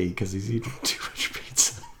healthy because he's eating too much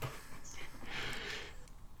pizza.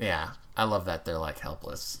 Yeah, I love that they're like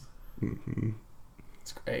helpless. Mm-hmm.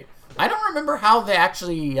 It's great. I don't remember how they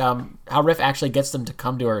actually, how Riff actually gets them to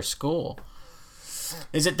come to our school.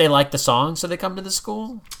 Is it they like the song, so they come to the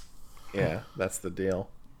school? Yeah, that's the deal.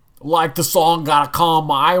 Like the song, gotta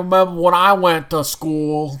come. I remember when I went to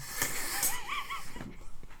school.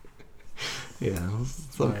 Yeah,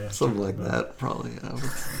 something like that probably.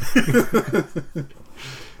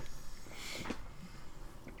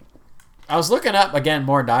 I was looking up again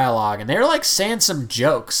more dialogue, and they were like saying some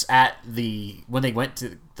jokes when they went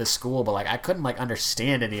to the school, but like I couldn't like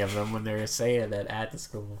understand any of them when they were saying it at the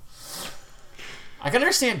school. I can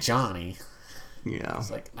understand Johnny. Yeah,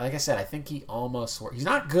 it's like I said, I think he almost works. He's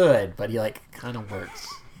not good, but he like kind of works.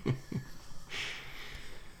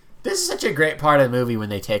 This is such a great part of the movie when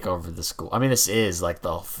they take over the school. I mean, this is like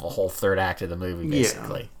the whole third act of the movie,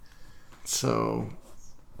 basically. Yeah. So,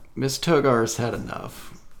 Miss Togar's had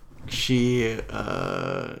enough. She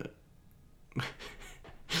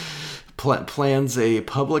plans a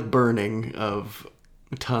public burning of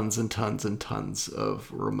tons and tons and tons of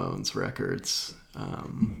Ramones records. Do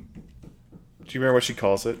you remember what she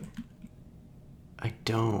calls it? I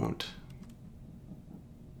don't.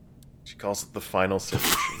 She calls it the final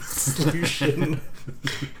solution. Solution.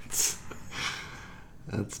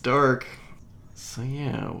 That's dark. So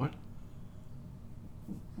yeah, what?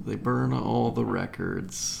 They burn all the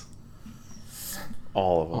records.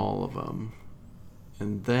 All of them. All of them.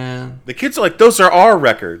 And then... The kids are like, those are our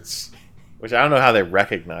records. Which I don't know how they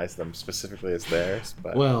recognize them specifically as theirs.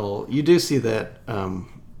 But Well, you do see that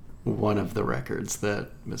one of the records that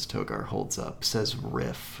Miss Togar holds up says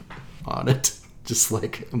Riff on it. Just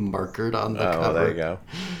like markered on the cover. There you go.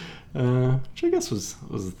 Which I guess was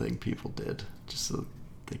the thing people did. Just so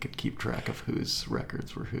they could keep track of whose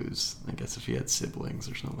records were whose. I guess if you had siblings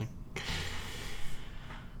or something.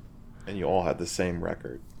 And you all had the same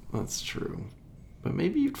record. That's true. But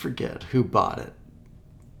maybe you'd forget who bought it.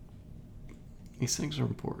 These things are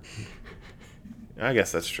important. I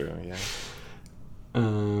guess that's true, yeah.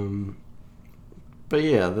 But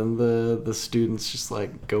yeah, then the students just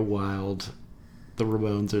like go wild. The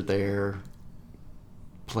Ramones are there,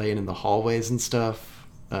 playing in the hallways and stuff.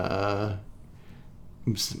 Mr.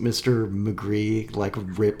 McGree like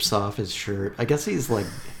rips off his shirt. I guess he's like,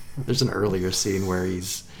 there's an earlier scene where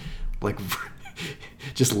he's like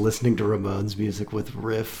just listening to Ramones music with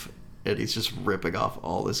Riff, and he's just ripping off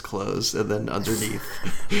all his clothes, and then underneath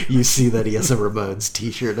you see that he has a Ramones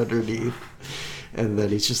t-shirt underneath, and then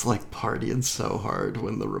he's just like partying so hard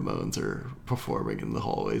when the Ramones are performing in the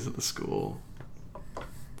hallways of the school.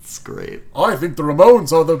 It's great. I think the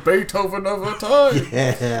Ramones are the Beethoven of our time.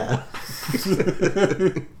 Yeah.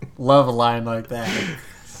 Love a line like that.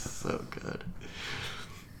 So good.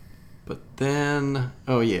 But then,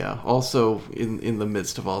 oh yeah, also in the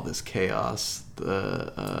midst of all this chaos,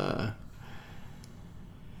 the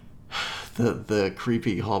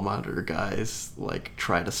creepy hall monitor guys like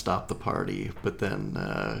try to stop the party, but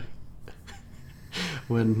then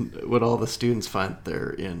when all the students find they're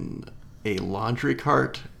in a laundry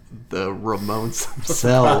cart, the Ramones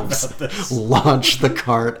themselves launch the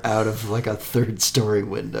cart out of like a 3rd-story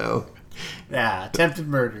window. Yeah, attempted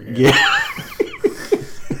murder. Yeah.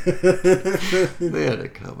 They had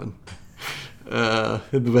it coming. And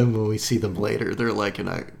then when we see them later, they're like in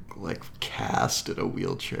a cast in a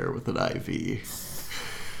wheelchair with an IV.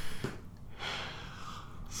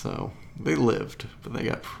 So they lived, but they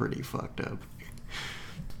got pretty fucked up.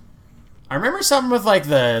 I remember something with like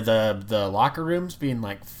the locker rooms being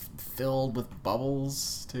like filled with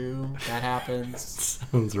bubbles too. That happens.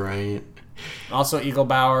 Sounds right. Also, Eagle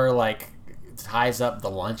Bauer like ties up the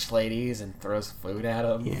lunch ladies and throws food at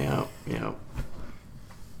them. Yeah.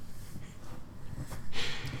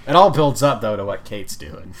 It all builds up though to what Kate's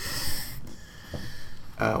doing.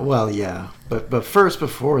 Well, yeah, but first,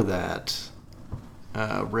 before that,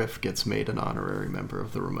 Riff gets made an honorary member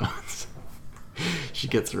of the Ramones. She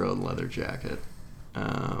gets her own leather jacket.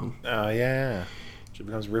 Oh yeah, she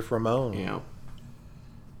becomes Riff Ramone. Yeah.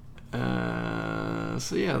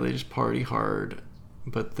 So yeah, they just party hard,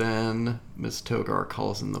 but then Miss Togar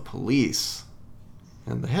calls in the police,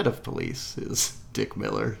 and the head of police is Dick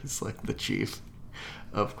Miller. He's like the chief,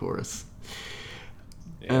 of course.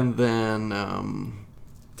 Yeah. And then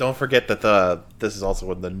don't forget that this is also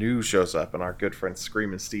when the news shows up, and our good friend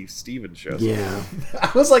Screamin' Steve Stevens shows up. Yeah. I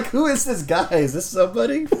was like, who is this guy? Is this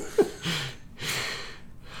somebody?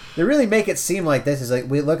 They really make it seem like this is like,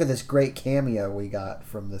 we look at this great cameo we got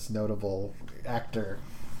from this notable actor.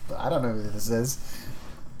 But I don't know who this is.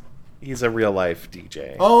 He's a real life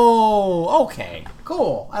DJ. Oh, okay.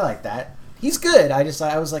 Cool. I like that. He's good. I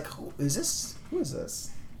was like, who is this?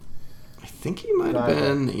 I think he might have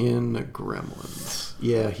been in Gremlins.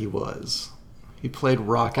 Yeah, he was. He played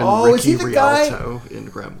Rockin' Ricky Rialto in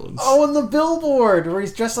Gremlins. Oh, on the billboard where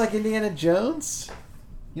he's dressed like Indiana Jones?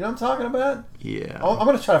 You know what I'm talking about? Yeah. Oh, I'm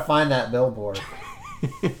going to try to find that billboard.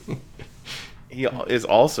 He is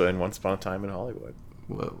also in Once Upon a Time in Hollywood.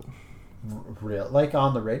 Whoa. Real? Like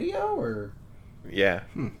on the radio, or? Yeah.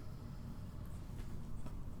 Oh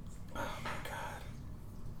my god.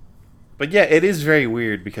 But yeah, it is very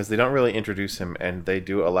weird because they don't really introduce him, and they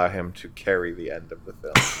do allow him to carry the end of the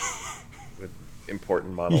film with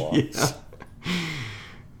important monologues.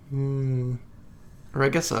 Yeah. Or I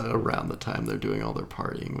guess around the time they're doing all their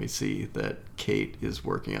partying, we see that Kate is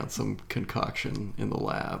working on some concoction in the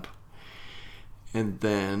lab. And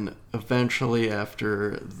then eventually,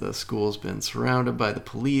 after the school's been surrounded by the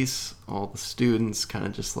police, all the students kind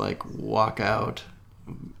of just like walk out,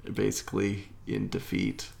 basically in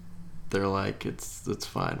defeat. They're like, it's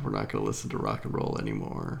fine, we're not going to listen to rock and roll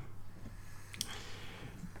anymore.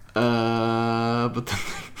 But then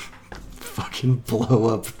they fucking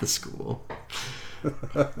blow up the school.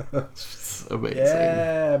 It's amazing.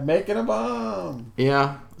 Yeah, making a bomb.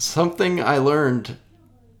 Yeah, something I learned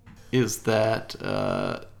is that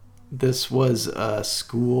this was a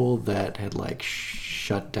school that had like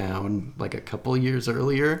shut down like a couple years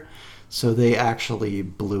earlier, so they actually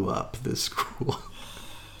blew up this school.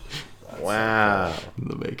 Wow. In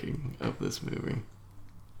the making of this movie.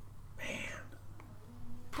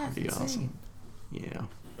 Pretty awesome. Yeah.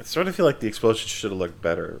 I sort of feel like the explosion should have looked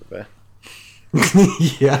better. But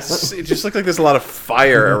Yes. it just looked like there's a lot of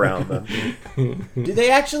fire around them. Did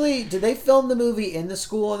they film the movie in the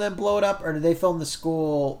school and then blow it up, or did they film the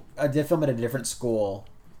school? Did they film it at a different school,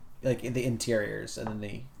 like in the interiors and then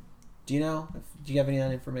the? Do you know? Do you have any of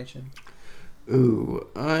that information? Ooh,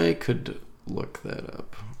 I could look that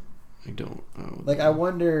up. I don't know. Like, I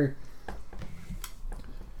wonder,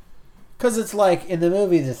 because it's like in the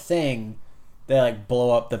movie The Thing, they like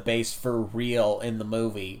blow up the base for real in the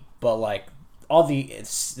movie, but like all the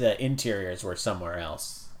interiors were somewhere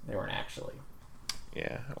else. They weren't actually.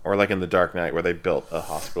 Yeah, or like in The Dark Knight where they built a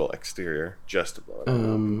hospital exterior just to blow it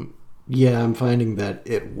up. Yeah, I'm finding that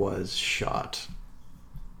it was shot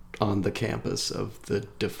on the campus of the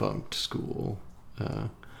defunct school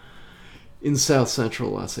in South Central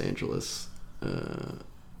Los Angeles.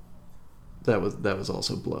 That was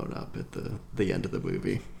also blown up at the end of the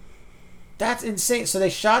movie. That's insane. So they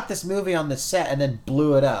shot this movie on the set and then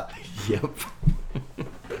blew it up. Yep.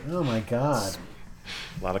 Oh my god.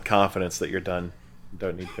 A lot of confidence that you're done. You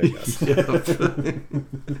don't need pickups.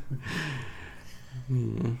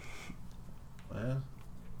 Well,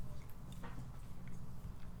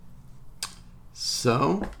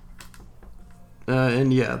 So,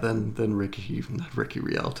 and yeah, then not Ricky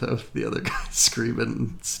Rialto, the other guy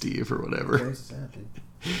screaming Steve or whatever.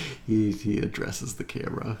 He addresses the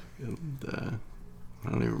camera, and I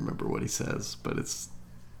don't even remember what he says, but it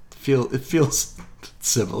feels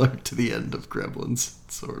similar to the end of Gremlins,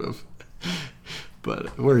 sort of.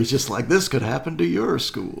 But where he's just like, this could happen to your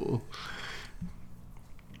school.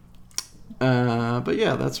 But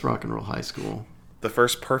yeah, that's Rock and Roll High School. The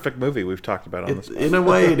first perfect movie we've talked about on this podcast. In a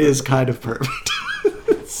way, it is kind of perfect.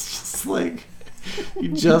 It's just like, you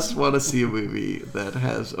just want to see a movie that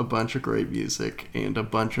has a bunch of great music and a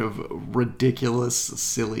bunch of ridiculous,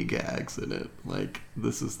 silly gags in it. Like,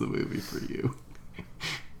 this is the movie for you.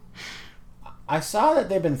 I saw that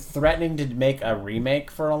they've been threatening to make a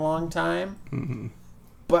remake for a long time. Mm-hmm.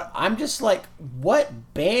 But I'm just like,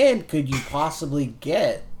 what band could you possibly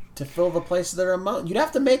get to fill the place of the Ramones? You'd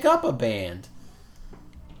have to make up a band.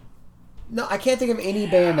 No, I can't think of any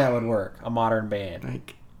band that would work. A modern band.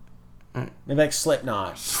 Like, Maybe like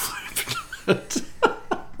Slipknot.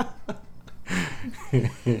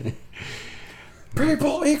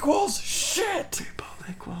 People equals shit.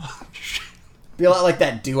 Be a lot like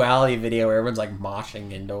that Duality video where everyone's like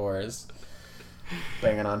moshing indoors,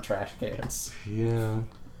 banging on trash cans. Yeah.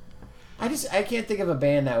 I can't think of a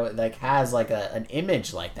band that like has like an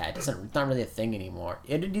image like that. It's not really a thing anymore.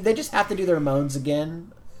 Do they just have to do the Ramones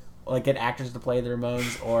again? Like get actors to play the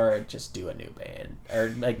Ramones, or just do a new band, or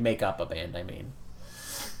like make up a band? I mean,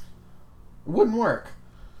 it wouldn't work.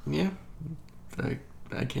 Yeah. I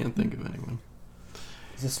can't think of anyone.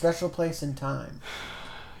 It's a special place in time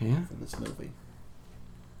Yeah. for this movie.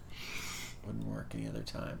 Wouldn't work any other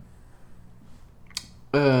time.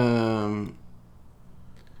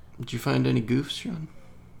 Did you find any goofs, Sean?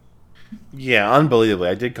 Yeah, unbelievably.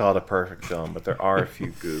 I did call it a perfect film, but there are a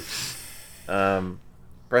few goofs.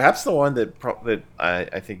 Perhaps the one that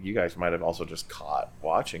I think you guys might have also just caught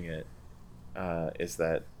watching it is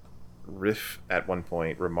that Riff at one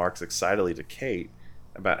point remarks excitedly to Kate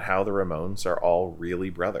about how the Ramones are all really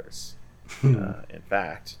brothers. In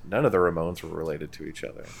fact, none of the Ramones were related to each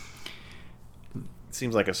other. It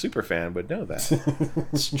seems like a super fan would know that.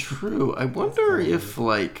 It's true. I wonder if,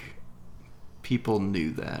 like, people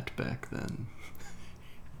knew that back then.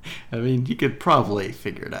 I mean, you could probably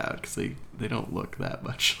figure it out, because they don't look that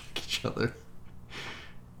much like each other.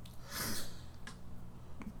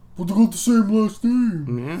 But they got the same last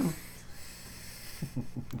name. Yeah.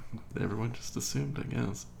 Everyone just assumed, I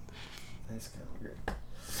guess. That's kind of weird.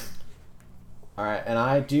 All right, and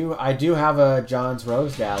I do have a John's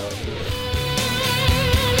Rose Gallery here.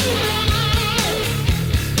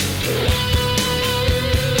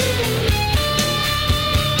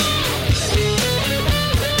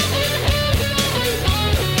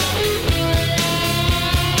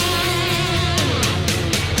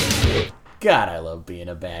 God, I love being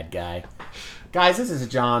a bad guy. Guys, this is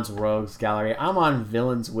John's Rogues Gallery. I'm on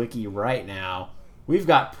Villains Wiki right now. We've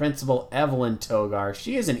got Principal Evelyn Togar.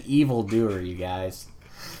 She is an evildoer, you guys.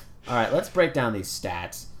 All right, let's break down these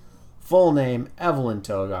stats. Full name, Evelyn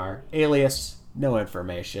Togar. Alias, no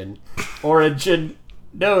information. Origin,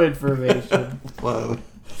 no information. Whoa.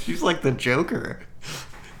 She's like the Joker.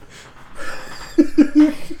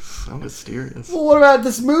 So mysterious. Well, what about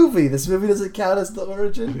this movie? This movie doesn't count as the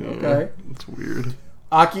origin? Yeah, Okay. it's weird.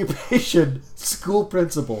 Occupation, school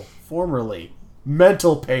principal. Formerly,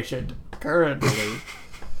 mental patient. Currently.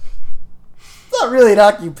 It's not really an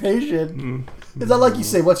occupation. It's not like you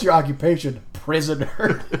say, what's your occupation?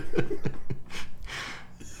 Prisoner.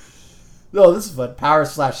 No, this is fun.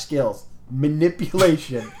 Power/skills.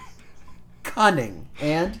 Manipulation. Cunning.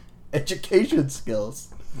 And education skills.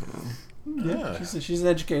 Yeah. She's an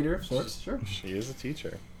educator of sorts, sure. She is a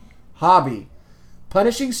teacher. Hobby.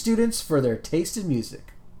 Punishing students for their taste in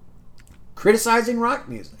music. Criticizing rock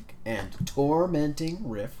music. And tormenting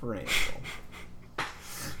Riff Randall.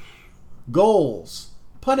 Goals.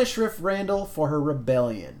 Punish Riff Randall for her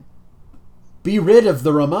rebellion. Be rid of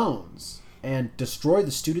the Ramones. And destroy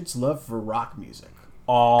the students' love for rock music.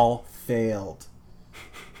 All failed.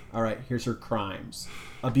 Alright, here's her crimes.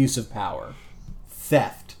 Abuse of power.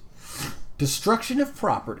 Theft. Destruction of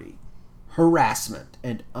property. Harassment.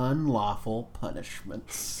 And unlawful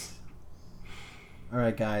punishments.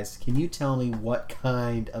 Alright, guys, can you tell me what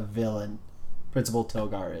kind of villain Principal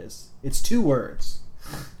Togar is? It's 2 words.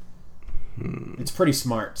 It's pretty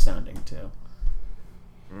smart sounding, too.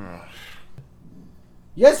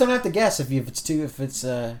 You guys don't have to guess if you just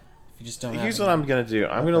don't have Here's it. what I'm gonna do.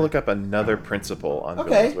 I'm gonna look up another principle on Okay.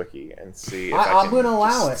 Villains Wiki and see if I'm I can gonna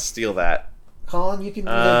allow just it. steal that. Colin, you can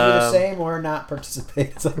either do the same or not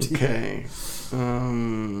participate. It's up to you. Okay.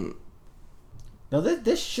 Now,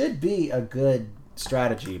 this should be a good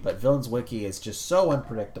strategy, but Villains Wiki is just so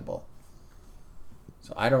unpredictable.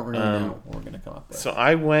 So I don't really know what we're going to come up with. So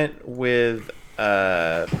I went with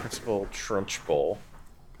Principal Trunchbull,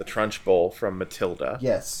 the Trunchbull from Matilda.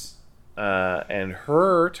 Yes. And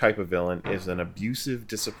her type of villain is an abusive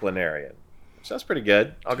disciplinarian. Sounds pretty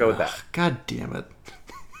good. I'll go with that. God damn it.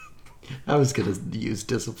 I was going to use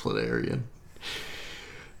disciplinarian.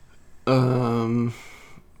 Yeah,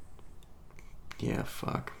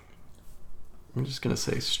 fuck. I'm just going to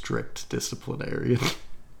say strict disciplinarian.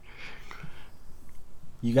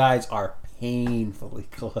 You guys are painfully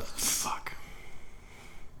close. Fuck.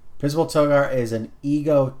 Principal Togar is an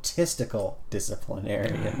egotistical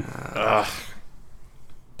disciplinarian. Ugh.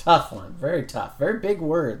 Tough one. Very tough. Very big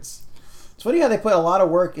words. It's funny how they put a lot of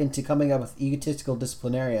work into coming up with egotistical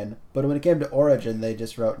disciplinarian, but when it came to origin, they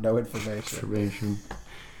just wrote no information.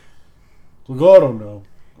 Like, I don't know.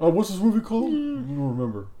 Oh, what's this movie called? I don't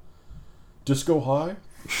remember. Disco High?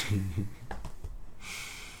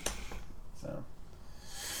 So.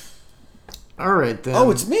 All right, then. Oh,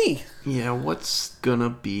 it's me! Yeah, what's gonna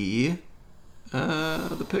be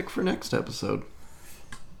the pick for next episode?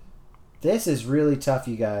 This is really tough,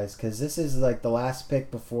 you guys, because this is like the last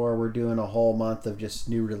pick before we're doing a whole month of just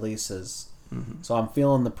new releases. Mm-hmm. So I'm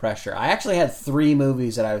feeling the pressure. I actually had 3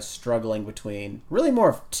 movies that I was struggling between. Really more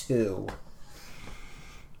of 2.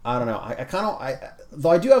 I don't know.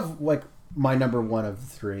 Though I do have like my number 1 of the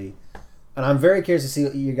 3. And I'm very curious to see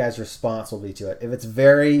what you guys' response will be to it. If it's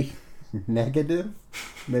very negative,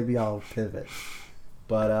 maybe I'll pivot.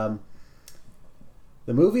 But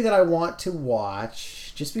the movie that I want to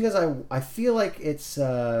watch, just because I feel like it's kind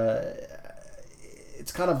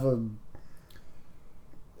of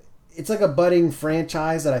it's like a budding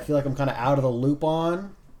franchise that I feel like I'm kind of out of the loop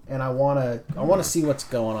on, and I want to see what's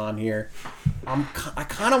going on here. I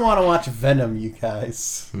kind of want to watch Venom, you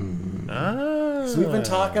guys. So we've been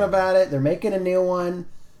talking about it. They're making a new one.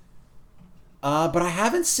 But I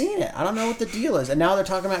haven't seen it. I don't know what the deal is. And now they're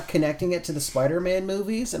talking about connecting it to the Spider-Man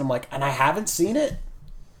movies, and I'm like, and I haven't seen it?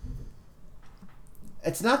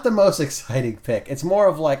 It's not the most exciting pick. It's more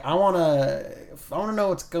of like, I want to know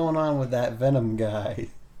what's going on with that Venom guy.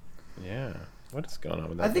 Yeah. What is going on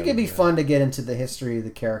with that? I think it'd be fun to get into the history of the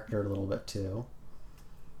character a little bit, too.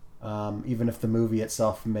 Even if the movie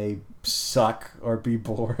itself may suck or be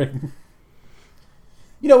boring.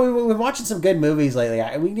 You know, we've been watching some good movies lately.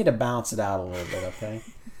 We need to balance it out a little bit, okay?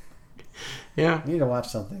 Yeah, We need to watch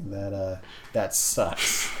something that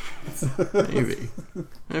sucks. maybe.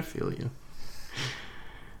 I feel you.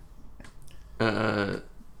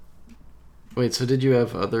 Wait, so did you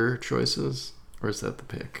have other choices? Or is that the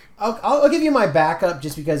pick? I'll give you my backup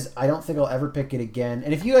just because I don't think I'll ever pick it again.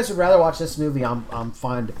 And if you guys would rather watch this movie, I'm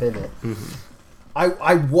fine to pivot. Mm-hmm.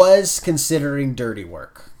 I was considering Dirty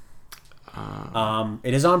Work.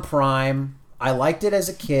 It is on Prime. I liked it as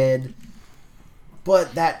a kid.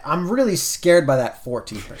 but that I'm really scared by that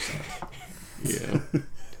 14%. Yeah.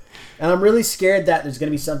 And I'm really scared that there's going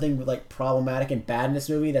to be something like problematic and bad in this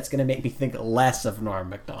movie that's going to make me think less of Norm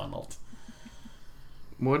Macdonald.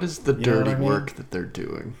 What is the know dirty what I mean? work that they're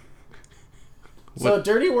doing? So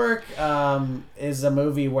Dirty Work is a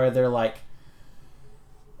movie where they're like,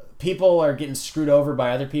 people are getting screwed over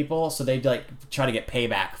by other people, so they like try to get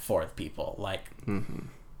payback for the people. Like,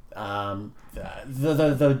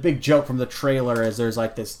 the big joke from the trailer is there's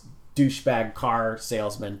like this douchebag car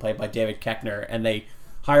salesman played by David Koechner, and they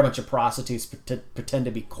hire a bunch of prostitutes to pretend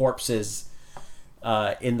to be corpses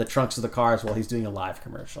in the trunks of the cars while he's doing a live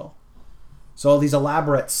commercial. So all these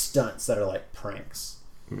elaborate stunts that are like pranks.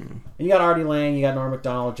 And you got Artie Lang, you got Norm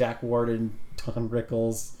Macdonald, Jack Warden, Tom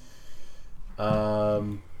Rickles.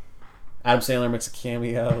 Adam Sandler makes a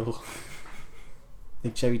cameo. I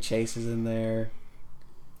think Chevy Chase is in there.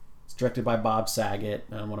 It's directed by Bob Saget,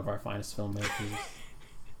 one of our finest filmmakers.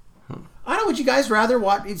 I don't know. Would you guys rather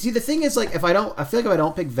watch? See, the thing is, like, I feel like if I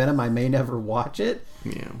don't pick Venom, I may never watch it.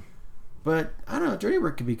 Yeah. But I don't know. Dirty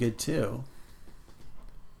Work could be good too,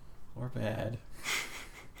 or bad.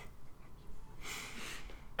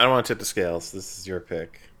 I don't want to tip the scales. This is your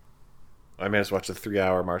pick. I may just watch a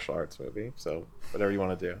 3-hour martial arts movie, so whatever you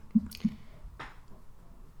want to do.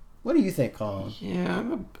 What do you think, Colin?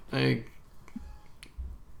 Yeah,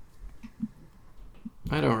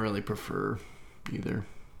 I don't really prefer either.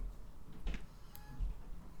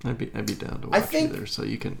 I'd be down to watch either, so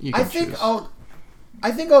you can choose. I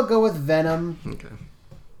think I'll go with Venom. Okay.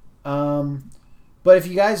 But if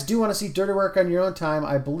you guys do want to see Dirty Work on your own time,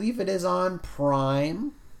 I believe it is on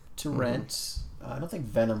Prime to rent. I don't think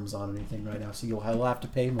Venom's on anything right now, so you'll have to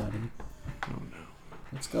pay money. Oh no.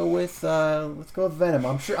 Let's go with Venom.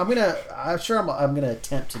 I'm gonna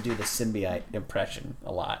attempt to do the symbiote impression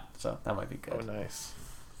a lot, so that might be good. Oh, nice.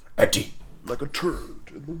 Eddie. Like a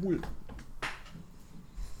turd in the wind.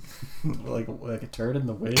 like a turd in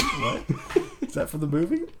the wind. What? Is that from the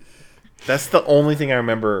movie? That's the only thing I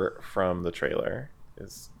remember from the trailer.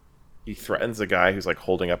 Is he threatens a guy who's like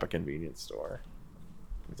holding up a convenience store.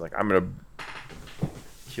 He's like, "I'm gonna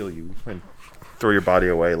kill you and throw your body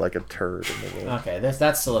away like a turd in the wind." Okay,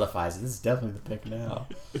 that solidifies it. This is definitely the pick now.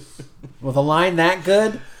 With a line that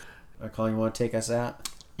good, Colin, you want to take us out?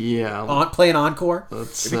 Yeah. Play an encore.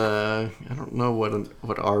 Let's. I don't know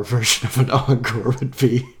what our version of an encore would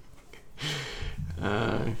be.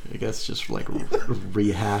 I guess just like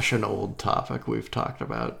rehash an old topic we've talked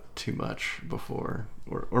about too much before,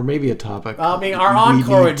 or maybe a topic. I mean, our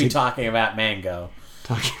encore would be talking about Mango.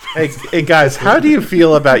 Hey guys, how do you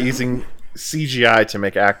feel about using CGI to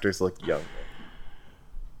make actors look young?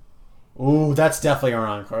 Ooh, that's definitely our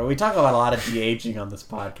encore. We talk about a lot of de-aging on this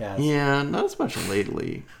podcast. Yeah, not as much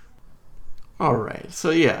lately. All right, so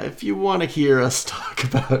yeah, if you want to hear us talk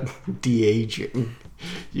about de-aging,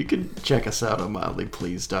 you can check us out on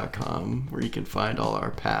mildlypleased.com, where you can find all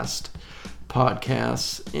our past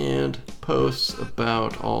podcasts and posts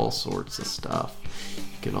about all sorts of stuff.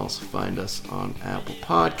 You can also find us on Apple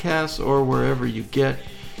Podcasts or wherever you get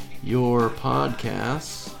your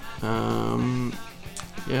podcasts.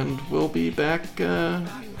 And we'll be back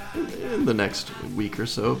in the next week or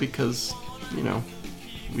so because,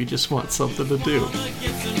 we just want something to do.